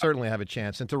 They certainly have a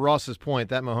chance. And to Ross's point,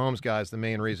 that Mahomes guy is the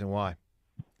main reason why.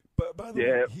 But by the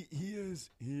way, he is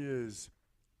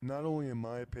not only, in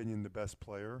my opinion, the best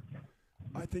player.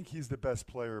 I think he's the best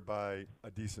player by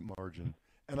a decent margin.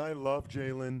 And I love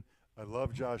Jalen. I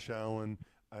love Josh Allen.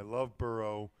 I love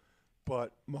Burrow.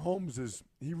 But Mahomes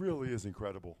he really is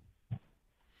incredible.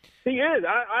 He is.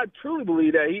 I truly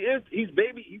believe that. He's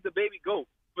the baby GOAT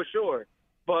for sure.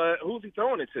 But who's he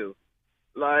throwing it to?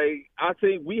 Like, I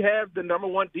think we have the number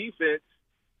 1 defense,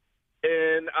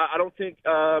 and I don't think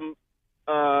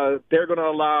they're going to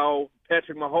allow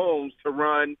Patrick Mahomes to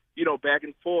run, back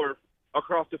and forth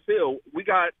across the field. We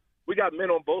got men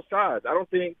on both sides. I don't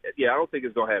think it's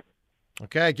going to happen.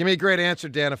 Okay, give me a great answer,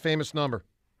 Dan. A famous number.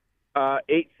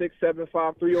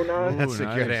 8675309. That's a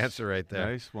good answer right there.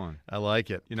 Nice one. I like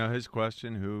it. His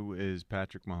question, who is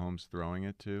Patrick Mahomes throwing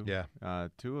it to? Yeah.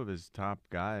 2 of his top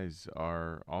guys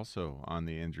are also on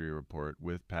the injury report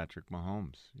with Patrick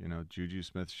Mahomes. Juju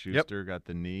Smith-Schuster got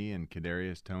the knee, and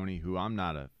Kadarius Toney, who I'm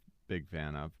not a big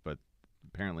fan of, but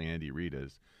apparently Andy Reid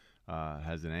is,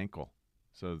 has an ankle.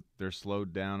 So they're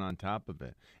slowed down on top of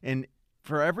it. And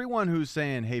for everyone who's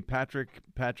saying, hey, Patrick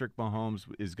Mahomes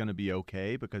is going to be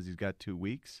okay because he's got 2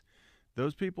 weeks,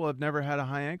 those people have never had a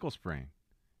high ankle sprain.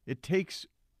 It takes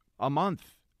a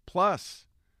month plus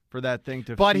for that thing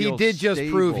to But feel he did just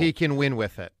stable. prove he can win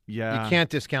with it. Yeah. You can't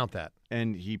discount that.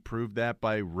 And he proved that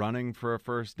by running for a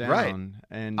first down. Right.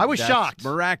 And I was that's shocked.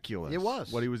 Miraculous. It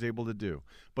was. What he was able to do.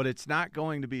 But it's not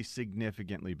going to be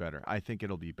significantly better. I think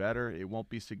it'll be better. It won't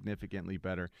be significantly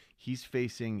better. He's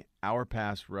facing our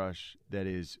pass rush that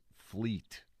is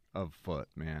fleet of foot,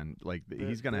 man. Like,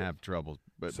 he's going to have trouble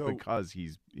because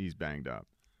he's banged up.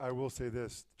 I will say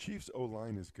this. Chiefs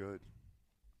O-line is good.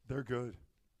 They're good.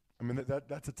 I mean,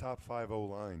 that's a top 5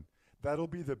 O-line. That'll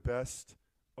be the best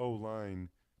O-line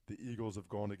the Eagles have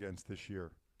gone against this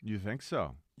year. You think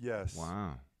so? Yes.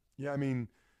 Wow. Yeah, I mean,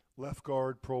 left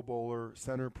guard, Pro Bowler,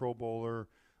 center, Pro Bowler,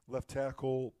 left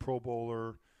tackle, Pro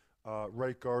Bowler,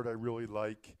 right guard I really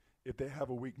like. If they have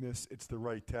a weakness, it's the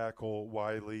right tackle,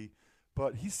 Wiley.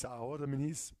 But he's solid. I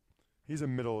mean, he's a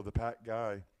middle-of-the-pack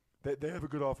guy. They have a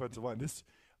good offensive line.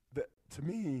 To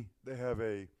me, they have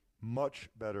a much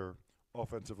better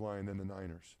offensive line than the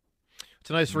Niners. It's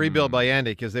a nice rebuild by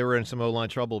Andy because they were in some O-line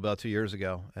trouble about 2 years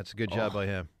ago. That's a good job by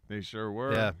him. They sure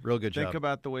were. Yeah, real good job. Think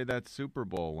about the way that Super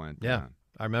Bowl went down.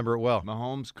 I remember it well.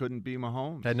 Mahomes couldn't be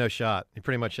Mahomes. Had no shot. He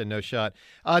pretty much had no shot.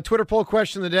 Twitter poll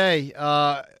question of the day.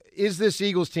 Is this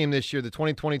Eagles team this year, the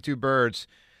 2022 Birds,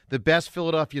 the best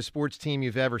Philadelphia sports team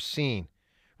you've ever seen?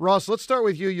 Ross, let's start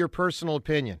with you, your personal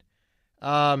opinion.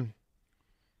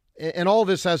 And all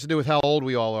this has to do with how old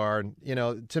we all are. And,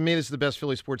 to me, this is the best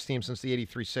Philly sports team since the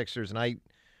 '83 Sixers, and I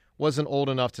wasn't old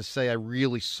enough to say I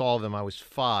really saw them. I was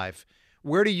 5.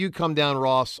 Where do you come down,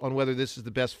 Ross, on whether this is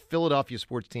the best Philadelphia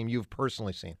sports team you've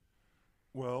personally seen?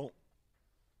 Well,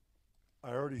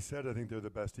 I already said I think they're the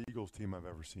best Eagles team I've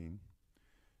ever seen.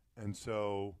 And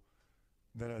so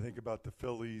then I think about the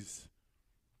Phillies.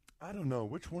 I don't know.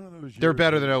 Which one of those years? They're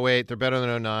better than 08. They're better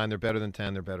than 09. They're better than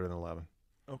 10. They're better than 11.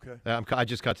 Okay. I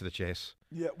just cut to the chase.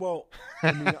 Yeah, well,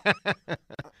 I mean,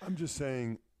 I'm just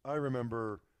saying, I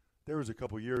remember there was a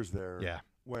couple years there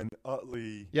when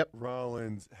Utley,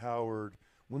 Rollins, Howard,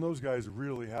 when those guys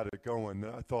really had it going,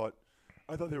 I thought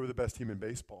they were the best team in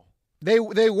baseball. They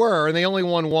were, and they only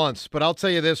won once. But I'll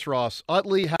tell you this, Ross.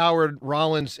 Utley, Howard,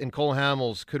 Rollins, and Cole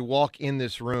Hamels could walk in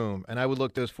this room, and I would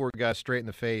look those 4 guys straight in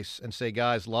the face and say,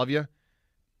 guys, love you,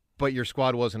 but your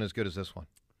squad wasn't as good as this one.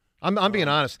 I'm being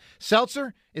honest.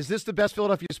 Seltzer, is this the best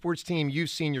Philadelphia sports team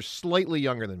you've seen? You're slightly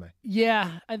younger than me.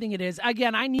 Yeah, I think it is.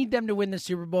 Again, I need them to win the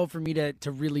Super Bowl for me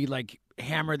to really,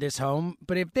 hammer this home.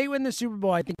 But if they win the Super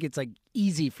Bowl, I think it's,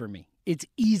 easy for me. It's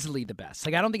easily the best.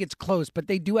 I don't think it's close, but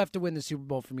they do have to win the Super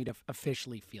Bowl for me to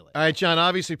officially feel it. All right, John,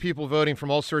 obviously people voting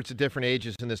from all sorts of different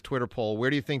ages in this Twitter poll.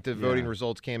 Where do you think the voting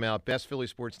results came out? Best Philly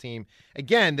sports team.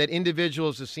 Again, that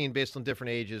individuals have seen based on different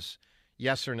ages.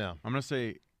 Yes or no? I'm going to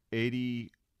say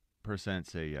 80%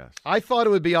 say yes. I thought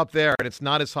it would be up there, and it's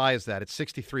not as high as that. It's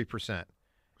 63%.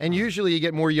 And usually you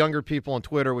get more younger people on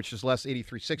Twitter, which is less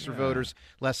 83 Sixer voters,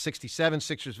 less 67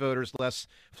 Sixers voters, less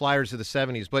Flyers of the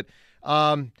 70s. But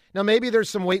now maybe there's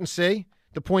some wait and see.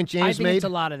 The point James made. It's a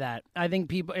lot of that. I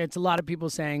think it's a lot of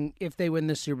people saying if they win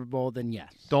the Super Bowl, then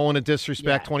yes. Don't want to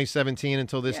disrespect 2017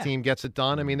 until this team gets it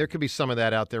done. I mean, there could be some of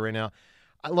that out there right now.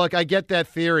 Look, I get that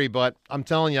theory, but I'm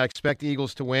telling you, I expect the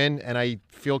Eagles to win, and I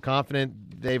feel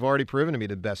confident they've already proven to be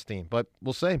the best team. But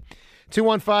we'll see.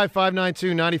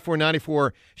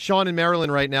 215-592-9494. Sean in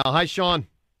Maryland right now. Hi, Sean.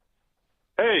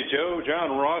 Hey, Joe,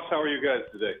 John, Ross. How are you guys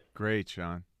today? Great,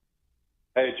 Sean.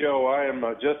 Hey, Joe, I am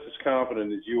just as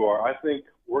confident as you are. I think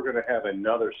we're going to have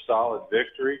another solid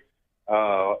victory.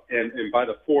 And by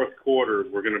the fourth quarter,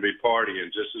 we're going to be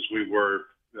partying just as we were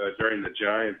during the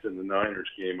Giants and the Niners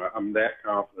game. I'm that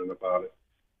confident about it.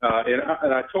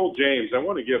 And I told James, I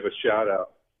want to give a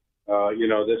shout-out.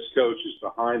 This coach is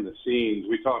behind the scenes.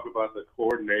 We talk about the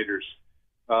coordinators.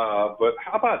 But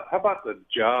how about the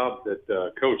job that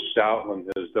Coach Stoutland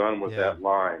has done with that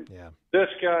line? Yeah. This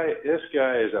guy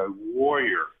is a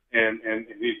warrior, and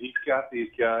he's got these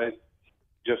guys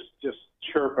just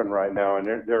chirping right now,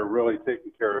 and they're really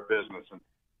taking care of business.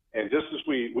 And just as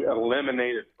we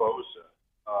eliminated Bosa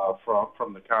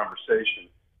from the conversation,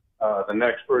 the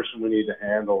next person we need to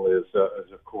handle is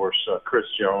of course Chris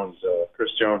Jones. Chris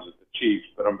Jones is the Chiefs,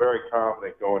 but I'm very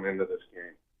confident going into this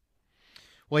game.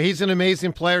 Well, he's an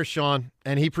amazing player, Sean,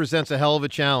 and he presents a hell of a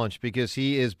challenge because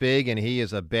he is big and he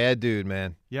is a bad dude,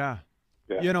 man. Yeah.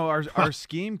 Our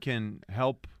scheme can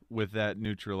help with that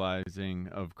neutralizing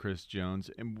of Chris Jones,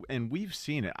 and we've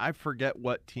seen it. I forget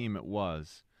what team it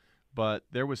was, but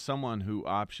there was someone who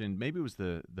optioned, maybe it was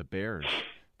the Bears.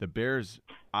 The Bears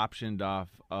optioned off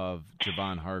of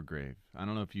Javon Hargrave. I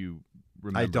don't know if you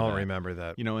remember I don't that. remember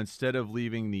that. Instead of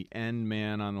leaving the end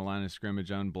man on the line of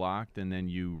scrimmage unblocked and then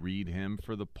you read him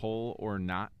for the pull or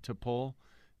not to pull,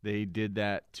 they did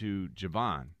that to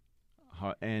Javon.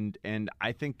 And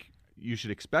I think you should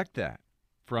expect that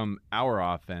from our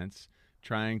offense,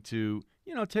 trying to,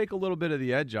 take a little bit of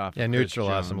the edge off. Yeah,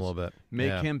 neutralize him a little bit.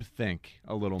 Make him think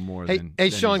a little more than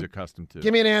Sean, he's accustomed to.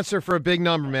 Give me an answer for a big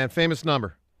number, man. Famous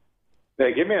number.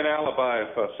 Hey, give me an alibi if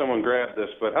someone grabbed this,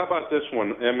 but how about this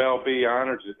one? MLB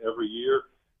honors it every year,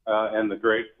 and the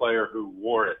great player who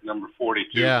wore it, number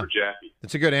 42 for Jackie.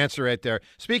 It's a good answer right there.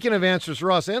 Speaking of answers,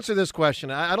 Ross, answer this question.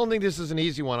 I don't think this is an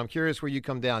easy one. I'm curious where you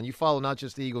come down. You follow not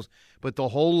just the Eagles, but the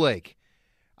whole league.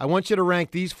 I want you to rank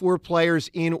these 4 players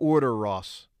in order,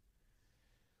 Ross.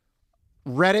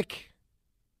 Reddick,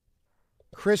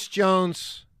 Chris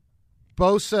Jones,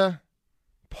 Bosa,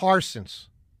 Parsons.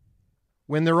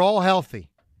 When they're all healthy,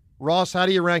 Ross, how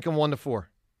do you rank them 1 to 4?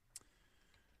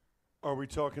 Are we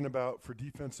talking about for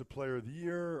Defensive Player of the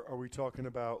Year? Are we talking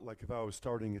about if I was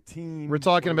starting a team? We're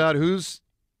talking about who's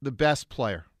the best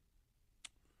player.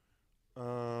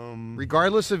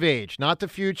 Regardless of age, not the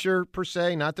future per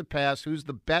se, not the past. Who's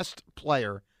the best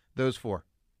player? Those 4.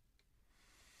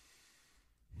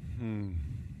 You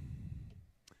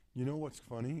know what's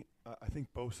funny? I think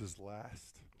Bosa's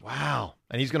last. Wow.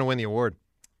 And he's going to win the award.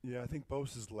 Yeah, I think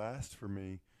Bosa's last for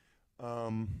me.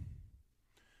 I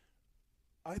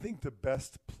think the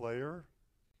best player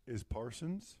is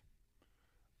Parsons.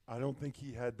 I don't think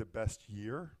he had the best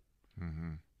year.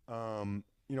 Mm-hmm. I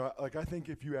think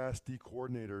if you asked D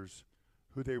coordinators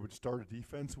who they would start a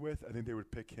defense with, I think they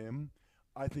would pick him.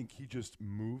 I think he just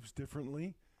moves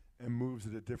differently and moves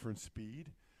at a different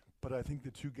speed. But I think the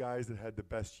 2 guys that had the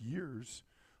best years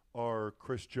are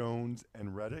Chris Jones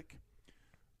and Reddick.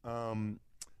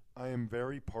 I am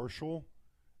very partial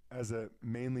as a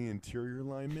mainly interior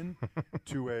lineman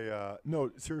to an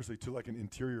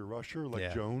interior rusher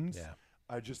like Jones. Yeah.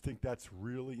 I just think that's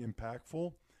really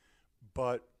impactful.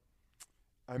 But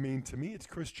I mean, to me, it's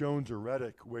Chris Jones or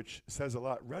Reddick, which says a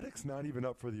lot. Reddick's not even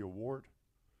up for the award.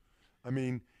 I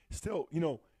mean, still,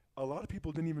 a lot of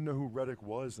people didn't even know who Reddick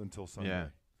was until Sunday. Yeah.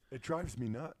 It drives me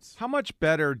nuts. How much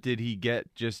better did he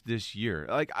get just this year?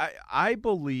 Like, I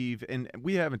believe, and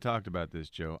we haven't talked about this,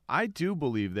 Joe, I do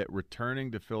believe that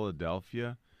returning to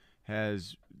Philadelphia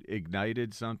has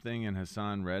ignited something in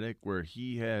Hassan Reddick where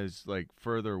he has, like,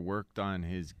 further worked on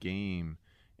his game,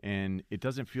 and it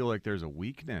doesn't feel like there's a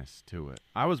weakness to it.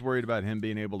 I was worried about him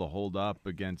being able to hold up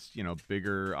against,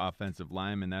 bigger offensive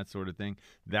linemen, that sort of thing.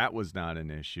 That was not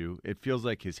an issue. It feels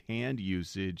like his hand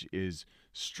usage is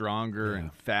stronger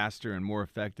and faster and more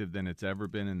effective than it's ever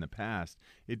been in the past.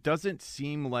 It doesn't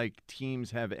seem like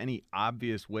teams have any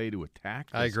obvious way to attack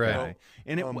this I agree. guy.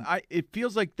 And it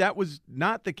feels like that was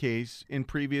not the case in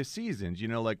previous seasons,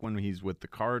 like when he's with the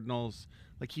Cardinals.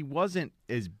 Like, he wasn't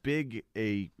as big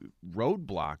a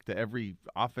roadblock to every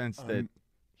offense that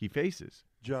he faces.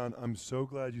 John, I'm so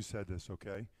glad you said this,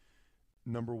 okay?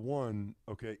 Number one,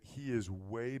 okay, he is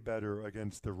way better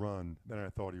against the run than I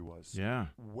thought he was. Yeah.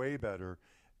 Way better.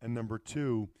 And number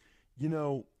two, we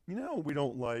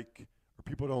don't like, or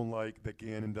people don't like that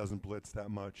Gannon doesn't blitz that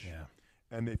much. Yeah.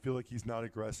 And they feel like he's not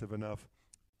aggressive enough.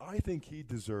 I think he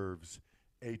deserves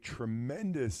a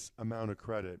tremendous amount of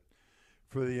credit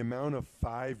for the amount of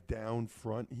 5 down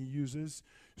front he uses.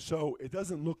 So it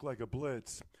doesn't look like a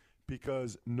blitz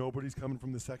because nobody's coming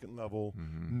from the second level,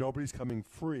 nobody's coming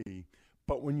free.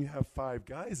 But when you have 5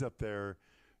 guys up there,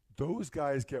 those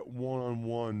guys get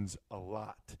one-on-ones a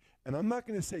lot. And I'm not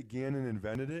going to say Gannon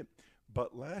invented it,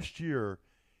 but last year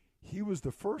he was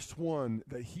the first one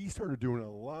that he started doing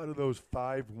a lot of those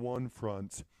 5-1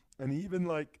 fronts. And even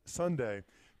like Sunday,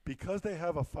 because they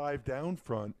have a 5 down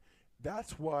front,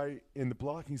 that's why in the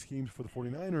blocking schemes for the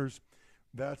 49ers,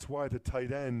 that's why the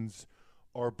tight ends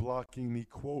are blocking the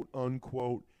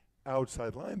quote-unquote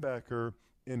outside linebacker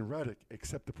in Reddick.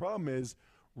 Except the problem is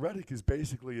Reddick is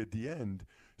basically a D-end.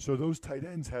 So those tight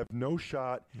ends have no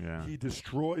shot. Yeah. He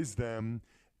destroys them.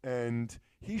 And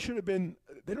he should have been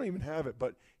 – they don't even have it,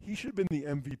 but he should have been the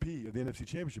MVP of the NFC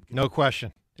Championship game. No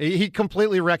question. He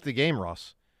completely wrecked the game,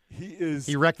 Ross.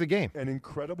 He wrecked the game. An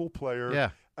incredible player.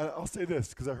 Yeah. And I'll say this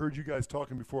because I heard you guys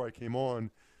talking before I came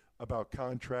on about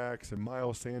contracts and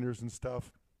Miles Sanders and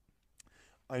stuff.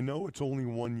 I know it's only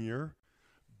 1 year,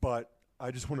 but I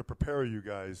just want to prepare you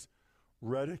guys.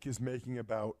 Reddick is making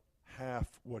about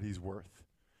half what he's worth.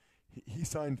 He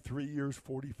signed 3 years,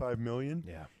 $45 million.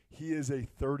 Yeah. He is a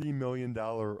 $30 million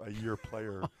a year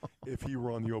player if he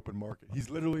were on the open market. He's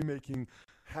literally making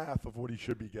half of what he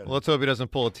should be getting. Well, let's hope he doesn't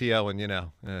pull a TL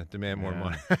and, demand more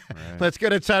money. Right. Let's go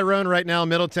to Tyrone right now in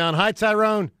Middletown. Hi,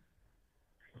 Tyrone.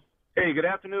 Hey, good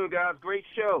afternoon, guys. Great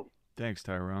show. Thanks,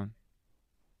 Tyrone.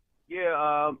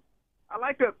 Yeah, I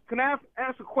like to. Can I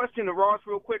ask a question to Ross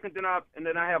real quick, and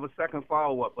then I have a second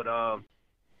follow up. But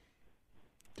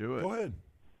do it. Go ahead.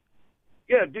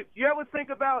 Yeah. Do you ever think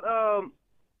about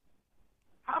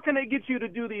how can they get you to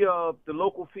do the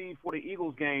local feed for the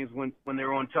Eagles games when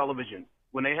they're on television?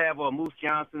 When they have Moose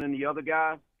Johnson and the other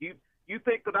guy, you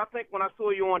think? Because I think when I saw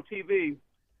you on TV,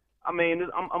 I mean,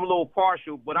 I'm a little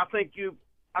partial, but I think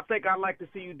I'd like to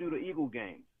see you do the Eagle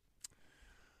games.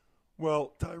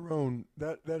 Well, Tyrone,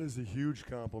 that is a huge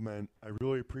compliment. I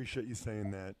really appreciate you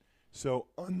saying that. So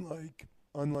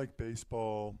unlike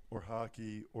baseball or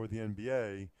hockey or the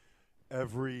NBA,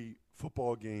 every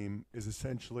football game is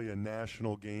essentially a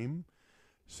national game.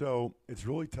 So it's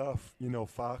really tough.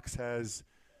 Fox has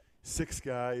 6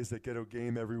 guys that get a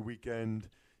game every weekend.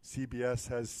 CBS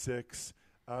has 6.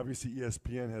 Obviously,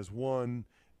 ESPN has 1.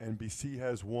 NBC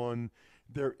has 1.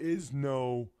 There is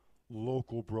no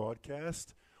local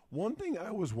broadcast. One thing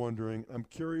I was wondering, I'm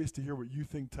curious to hear what you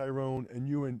think, Tyrone, and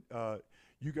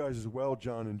you guys as well,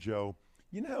 John and Joe.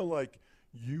 You know how, like,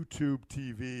 YouTube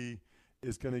TV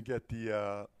is going to get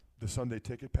the Sunday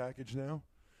ticket package now?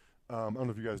 I don't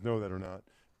know if you guys know that or not,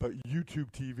 but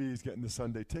YouTube TV is getting the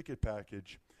Sunday ticket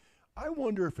package. I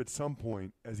wonder if at some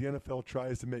point, as the NFL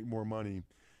tries to make more money,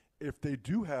 if they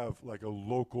do have like a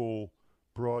local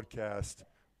broadcast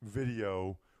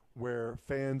video where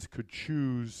fans could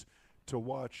choose to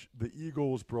watch the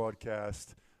Eagles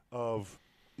broadcast of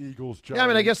Eagles-Giants. Yeah, I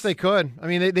mean, I guess they could. I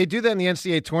mean, they do that in the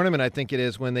NCAA tournament, I think it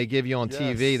is, when they give you on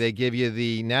TV. They give you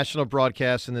the national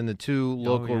broadcast and then the 2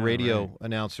 local radio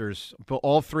announcers, but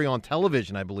all 3 on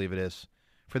television, I believe it is,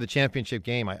 for the championship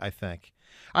game, I think.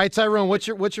 All right, Tyrone, what's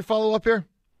your follow-up here?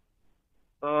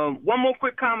 One more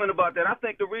quick comment about that. I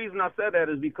think the reason I said that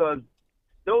is because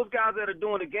those guys that are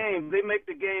doing the games, they make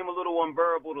the game a little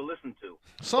unbearable to listen to.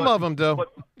 Some of them do.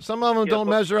 Some of them don't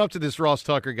measure up to this Ross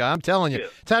Tucker guy. I'm telling you. Yeah.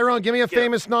 Tyrone, give me a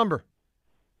famous number.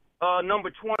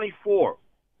 Number 24.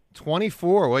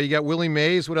 24. Well, you got Willie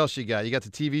Mays. What else you got? You got the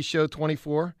TV show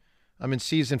 24. I'm in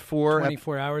season 4.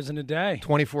 24 hours in a day.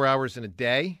 24 hours in a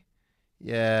day.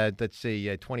 Yeah, let's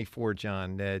see. 24,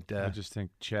 John. I just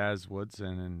think Chaz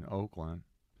Woodson in Oakland.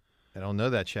 I don't know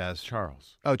that Chaz.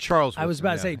 Charles. Oh, Charles Woodson. I was about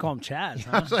to yeah. say you call him Chaz.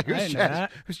 I was like, I who's didn't know Chaz?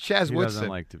 that. Who's Chaz He Woodson? doesn't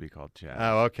like to be called Chaz.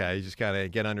 Oh, okay. You just got to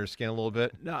get under his skin a little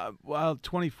bit. No, well,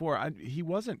 24. He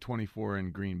wasn't 24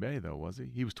 in Green Bay, though, was he?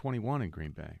 He was 21 in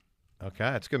Green Bay. Okay,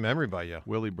 that's good memory by you.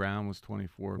 Willie Brown was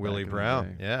 24. Willie back in the Brown,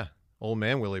 day. yeah. Old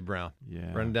man Willie Brown.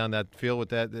 Yeah. Running down that field with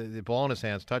the ball in his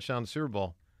hands, touchdown in the Super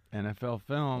Bowl. NFL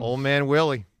films. Old man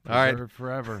Willie. All right. Preserved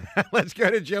forever. Let's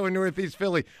go to Joe in Northeast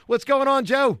Philly. What's going on,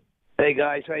 Joe? Hey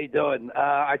guys, how you doing?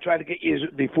 I tried to get you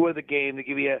before the game to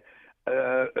give you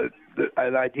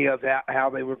an idea of how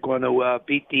they were going to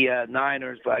beat the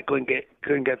Niners, but I couldn't get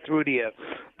through to you.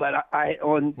 But I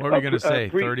on what were you going to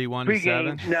say?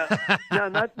 31-7? No,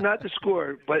 not the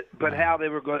score, but how they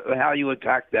were going, how you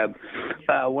attacked them.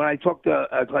 When I talked to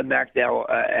Glenn McDowell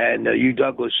and Hugh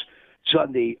Douglas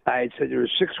Sunday, I had said there were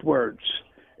 6 words: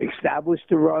 establish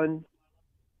the run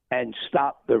and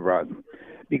stop the run.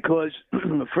 Because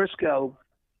Frisco,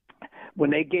 when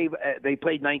they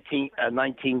played 19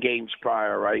 games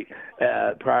prior, right,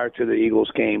 prior to the Eagles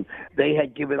game, they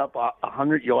had given up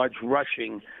 100 yards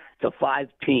rushing to 5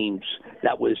 teams.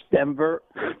 That was Denver,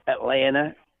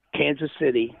 Atlanta, Kansas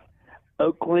City,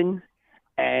 Oakland,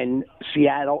 and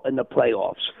Seattle in the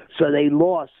playoffs. So they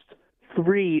lost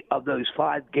 3 of those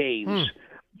 5 games,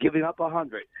 giving up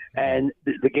 100. And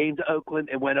the game to Oakland,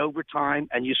 it went overtime,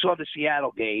 and you saw the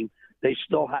Seattle game.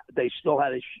 Seattle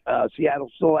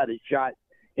still had a shot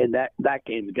in that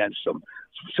game against them.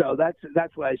 So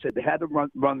that's why I said they had to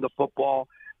run the football,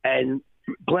 and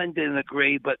Glenn didn't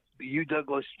agree, but Hugh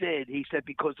Douglas did. He said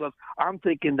I'm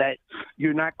thinking that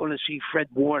you're not going to see Fred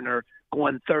Warner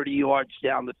going 30 yards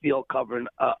down the field covering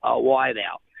a wide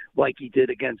out like he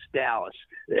did against Dallas.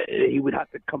 He would have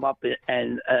to come up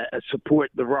and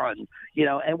support the run,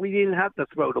 and we didn't have to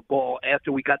throw the ball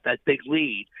after we got that big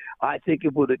lead. I think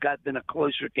it would have been a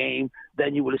closer game.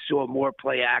 Then you would have saw more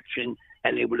play action,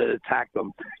 and they would have attacked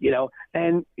them,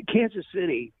 And Kansas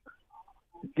City,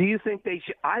 do you think they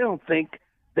should? I don't think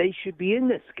they should be in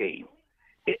this game.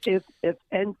 If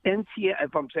Etienne,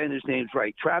 if I'm saying his name's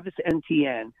right, Travis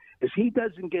Etienne, if he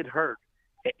doesn't get hurt,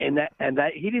 and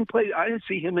that he didn't play. I didn't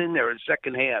see him in there in the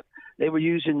second half. They were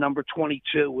using number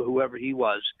 22, whoever he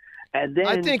was. And then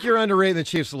I think you're underrating the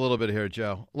Chiefs a little bit here,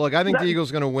 Joe. Look, I think the Eagles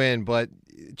are going to win, but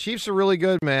Chiefs are really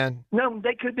good, man. No,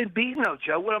 they could have been beaten, though,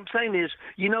 Joe. What I'm saying is,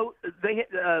 they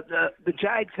the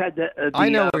Jags had the I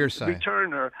know what you're saying.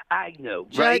 Returner Agnew.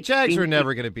 Right? Jags were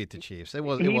never going to beat the Chiefs. It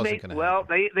wasn't going to happen. Well,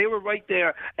 they were right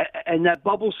there, and that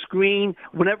bubble screen.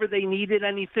 Whenever they needed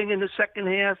anything in the second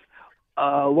half,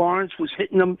 Lawrence was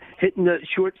hitting the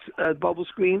short bubble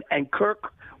screen, and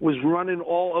Kirk was running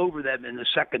all over them in the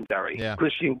secondary. Yeah.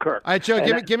 Christian Kirk. All right, Joe,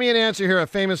 give me an answer here, a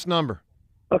famous number.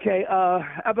 Okay,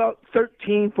 about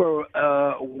 13 for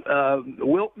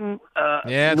Wilton.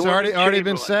 Yeah, it's already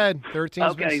been Chamberlain. said.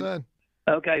 13's been said.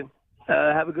 Okay.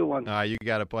 Have a good one. All right, you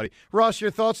got it, buddy. Ross,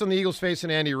 your thoughts on the Eagles facing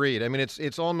Andy Reid? I mean,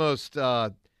 it's almost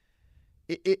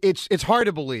it's hard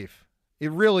to believe.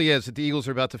 It really is that the Eagles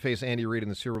are about to face Andy Reid in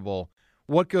the Super Bowl.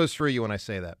 What goes through you when I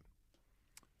say that?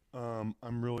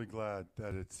 I'm really glad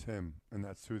that it's him and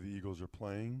that's who the Eagles are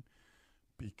playing,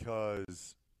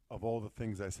 because of all the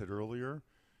things I said earlier.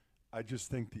 I just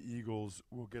think the Eagles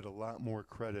will get a lot more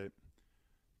credit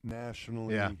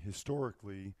nationally,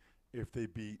 historically, if they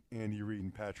beat Andy Reid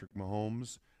and Patrick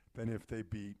Mahomes than if they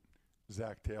beat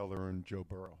Zach Taylor and Joe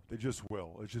Burrow. They just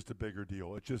will. It's just a bigger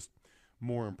deal. It's just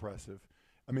more impressive.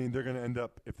 I mean, they're going to end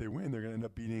up, if they win, they're going to end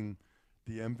up beating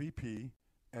the MVP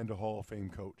and a Hall of Fame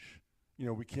coach.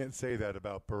 We can't say that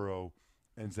about Burrow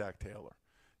and Zach Taylor.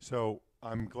 So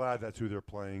I'm glad that's who they're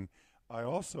playing. I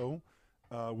also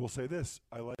will say this.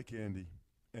 I like Andy.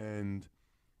 And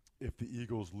if the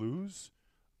Eagles lose,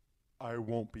 I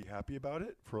won't be happy about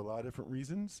it for a lot of different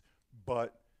reasons.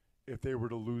 But if they were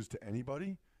to lose to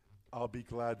anybody, I'll be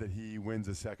glad that he wins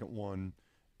a second one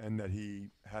and that he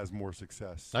has more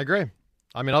success. I agree.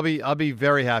 I mean, I'll be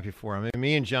very happy for him. I mean,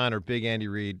 me and John are big Andy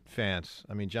Reid fans.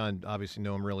 I mean, John obviously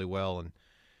know him really well, and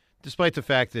despite the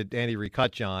fact that Andy Reid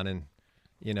cut John and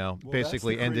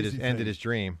basically ended his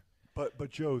dream. But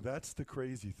Joe, that's the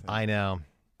crazy thing. I know.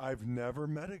 I've never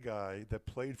met a guy that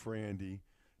played for Andy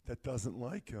that doesn't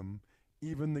like him.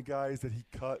 Even the guys that he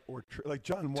cut or like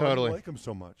John, why do you like him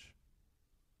so much?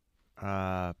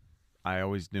 I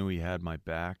always knew he had my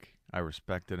back. I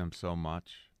respected him so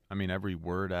much. I mean, every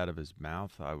word out of his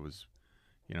mouth, I was,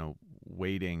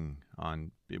 waiting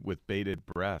on with bated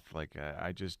breath. Like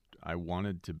I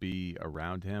wanted to be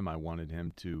around him. I wanted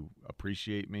him to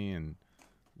appreciate me and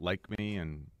like me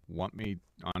and want me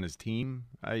on his team.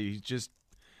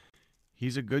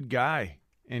 He's a good guy,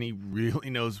 and he really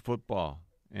knows football,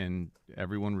 and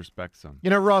everyone respects him.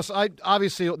 Ross,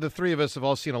 obviously the three of us have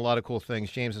all seen a lot of cool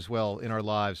things, James as well, in our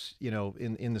lives,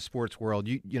 in the sports world.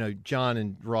 John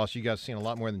and Ross, you guys have seen a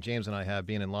lot more than James and I have,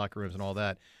 being in locker rooms and all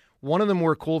that. One of the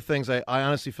more cool things I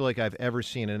honestly feel like I've ever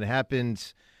seen, and it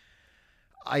happened,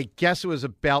 I guess it was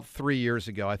about 3 years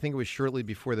ago. I think it was shortly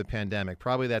before the pandemic,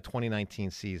 probably that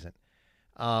 2019 season.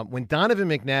 When Donovan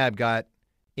McNabb got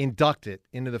inducted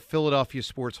into the Philadelphia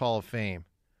Sports Hall of Fame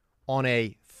on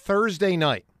a Thursday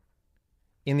night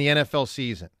in the NFL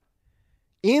season.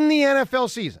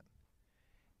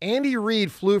 Andy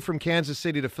Reid flew from Kansas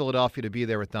City to Philadelphia to be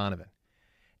there with Donovan.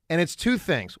 And it's two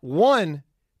things. One,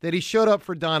 that he showed up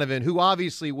for Donovan, who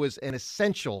obviously was an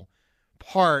essential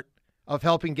part of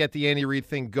helping get the Andy Reid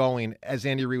thing going as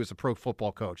Andy Reid was a pro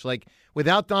football coach. Like,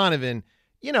 without Donovan,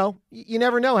 you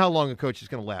never know how long a coach is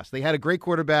going to last. They had a great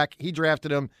quarterback. He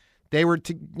drafted him. They were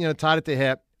tied at the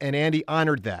hip, and Andy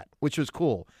honored that, which was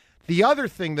cool. The other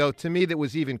thing, though, to me that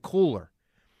was even cooler,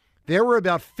 there were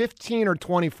about 15 or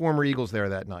 20 former Eagles there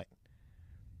that night.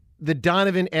 The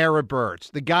Donovan-era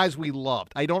Birds, the guys we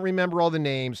loved. I don't remember all the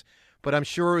names, but I'm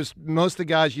sure it was most of the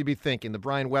guys you'd be thinking, the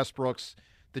Brian Westbrooks,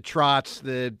 the Trotts,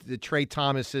 the Trey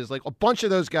Thomases, like a bunch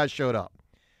of those guys showed up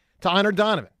to honor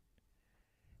Donovan.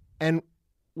 And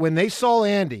when they saw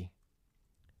Andy,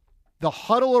 the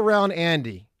huddle around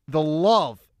Andy, the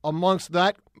love amongst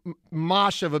that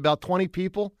mosh of about 20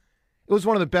 people, it was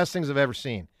one of the best things I've ever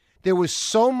seen. There was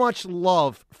so much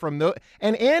love from those.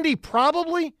 And Andy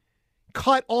probably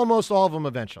cut almost all of them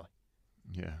eventually.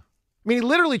 Yeah. I mean, he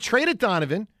literally traded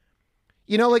Donovan.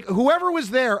 Like whoever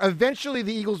was there, eventually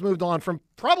the Eagles moved on from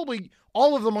probably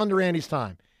all of them under Andy's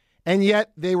time. And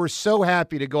yet they were so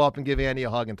happy to go up and give Andy a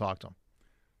hug and talk to him.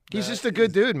 He's just a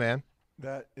good dude, man.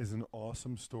 That is an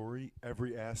awesome story,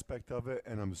 every aspect of it,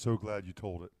 and I'm so glad you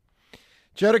told it.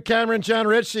 Joe DeCamara, John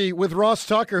Ritchie with Ross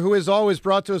Tucker, who is always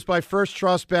brought to us by First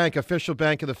Trust Bank, official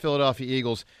bank of the Philadelphia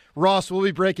Eagles. Ross, we'll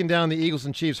be breaking down the Eagles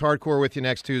and Chiefs hardcore with you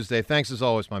next Tuesday. Thanks as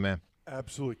always, my man.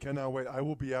 Absolutely. Cannot wait. I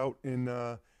will be out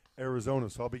in Arizona,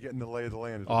 so I'll be getting the lay of the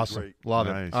land. It'll awesome. be great. Love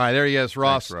Nice. it. All right, there he is,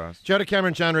 Ross. Thanks, Ross. Joe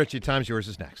DeCamara, John Ritchie, Time's Yours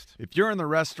is next. If you're in the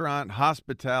restaurant,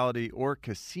 hospitality, or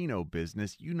casino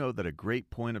business, you know that a great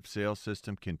point-of-sale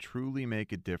system can truly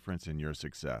make a difference in your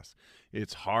success.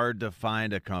 It's hard to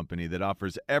find a company that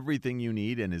offers everything you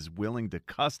need and is willing to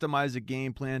customize a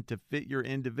game plan to fit your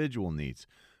individual needs.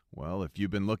 Well, if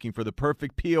you've been looking for the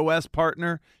perfect POS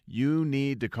partner, you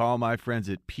need to call my friends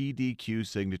at PDQ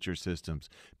Signature Systems.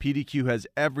 PDQ has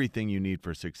everything you need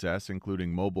for success,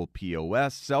 including mobile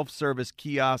POS, self-service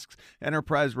kiosks,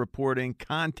 enterprise reporting,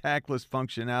 contactless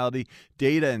functionality,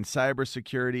 data and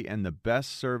cybersecurity, and the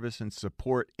best service and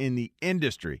support in the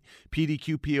industry.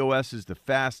 PDQ POS is the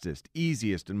fastest,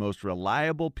 easiest, and most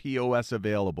reliable POS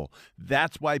available.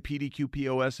 That's why PDQ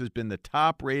POS has been the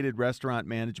top-rated restaurant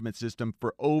management system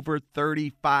for over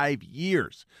 35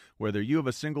 years. Whether you have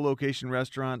a single location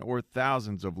restaurant or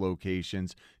thousands of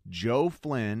locations, Joe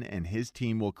Flynn and his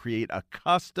team will create a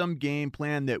custom game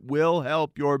plan that will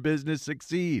help your business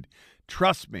succeed.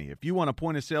 Trust me, if you want a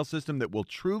point-of-sale system that will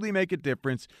truly make a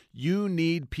difference, you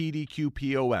need PDQ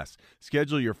POS.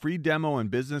 Schedule your free demo and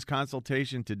business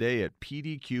consultation today at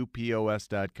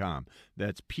pdqpos.com.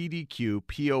 That's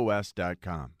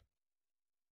pdqpos.com.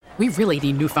 We really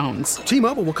need new phones.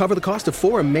 T-Mobile will cover the cost of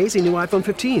 4 amazing new iPhone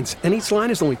 15s, and each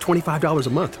line is only $25 a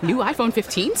month. New iPhone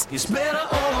 15s? It's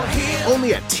better over here.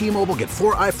 Only at T-Mobile, get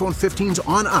 4 iPhone 15s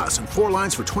on us and 4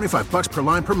 lines for $25 per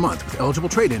line per month with eligible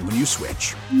trade-in when you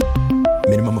switch.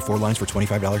 Minimum of 4 lines for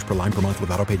 $25 per line per month with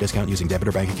autopay discount using debit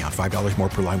or bank account. $5 more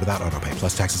per line without autopay,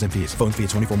 plus taxes and fees. Phone fee at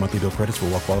 24 monthly bill credits for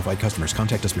well-qualified customers.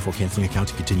 Contact us before canceling account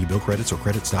to continue bill credits or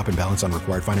credit stop and balance on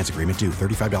required finance agreement due.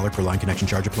 $35 per line connection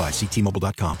charge applies. See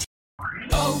T-Mobile.com.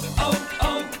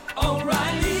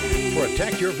 O'Reilly.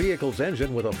 Protect your vehicle's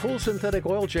engine with a full synthetic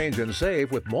oil change and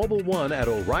save with Mobil 1 at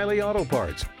O'Reilly Auto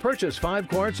Parts. Purchase 5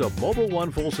 quarts of Mobil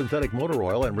 1 full synthetic motor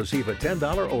oil and receive a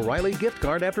 $10 O'Reilly gift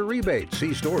card after rebate.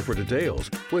 See store for details.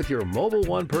 With your Mobil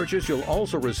 1 purchase, you'll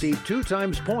also receive 2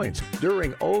 times points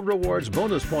during O Rewards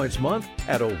Bonus Points Month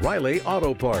at O'Reilly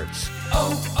Auto Parts.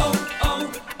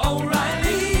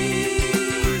 O'Reilly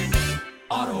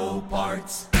Auto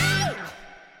Parts.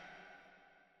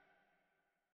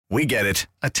 We get it.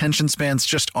 Attention spans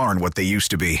just aren't what they used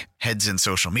to be. Heads in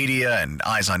social media and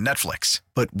eyes on Netflix.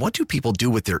 But what do people do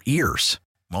with their ears?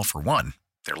 Well, for one,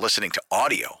 they're listening to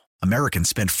audio. Americans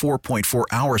spend 4.4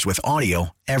 hours with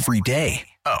audio every day.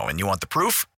 Oh, and you want the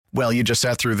proof? Well, you just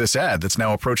sat through this ad that's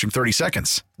now approaching 30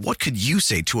 seconds. What could you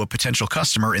say to a potential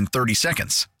customer in 30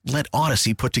 seconds? Let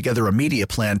Odyssey put together a media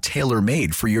plan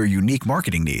tailor-made for your unique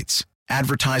marketing needs.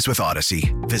 Advertise with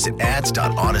Odyssey. Visit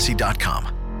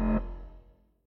ads.odyssey.com.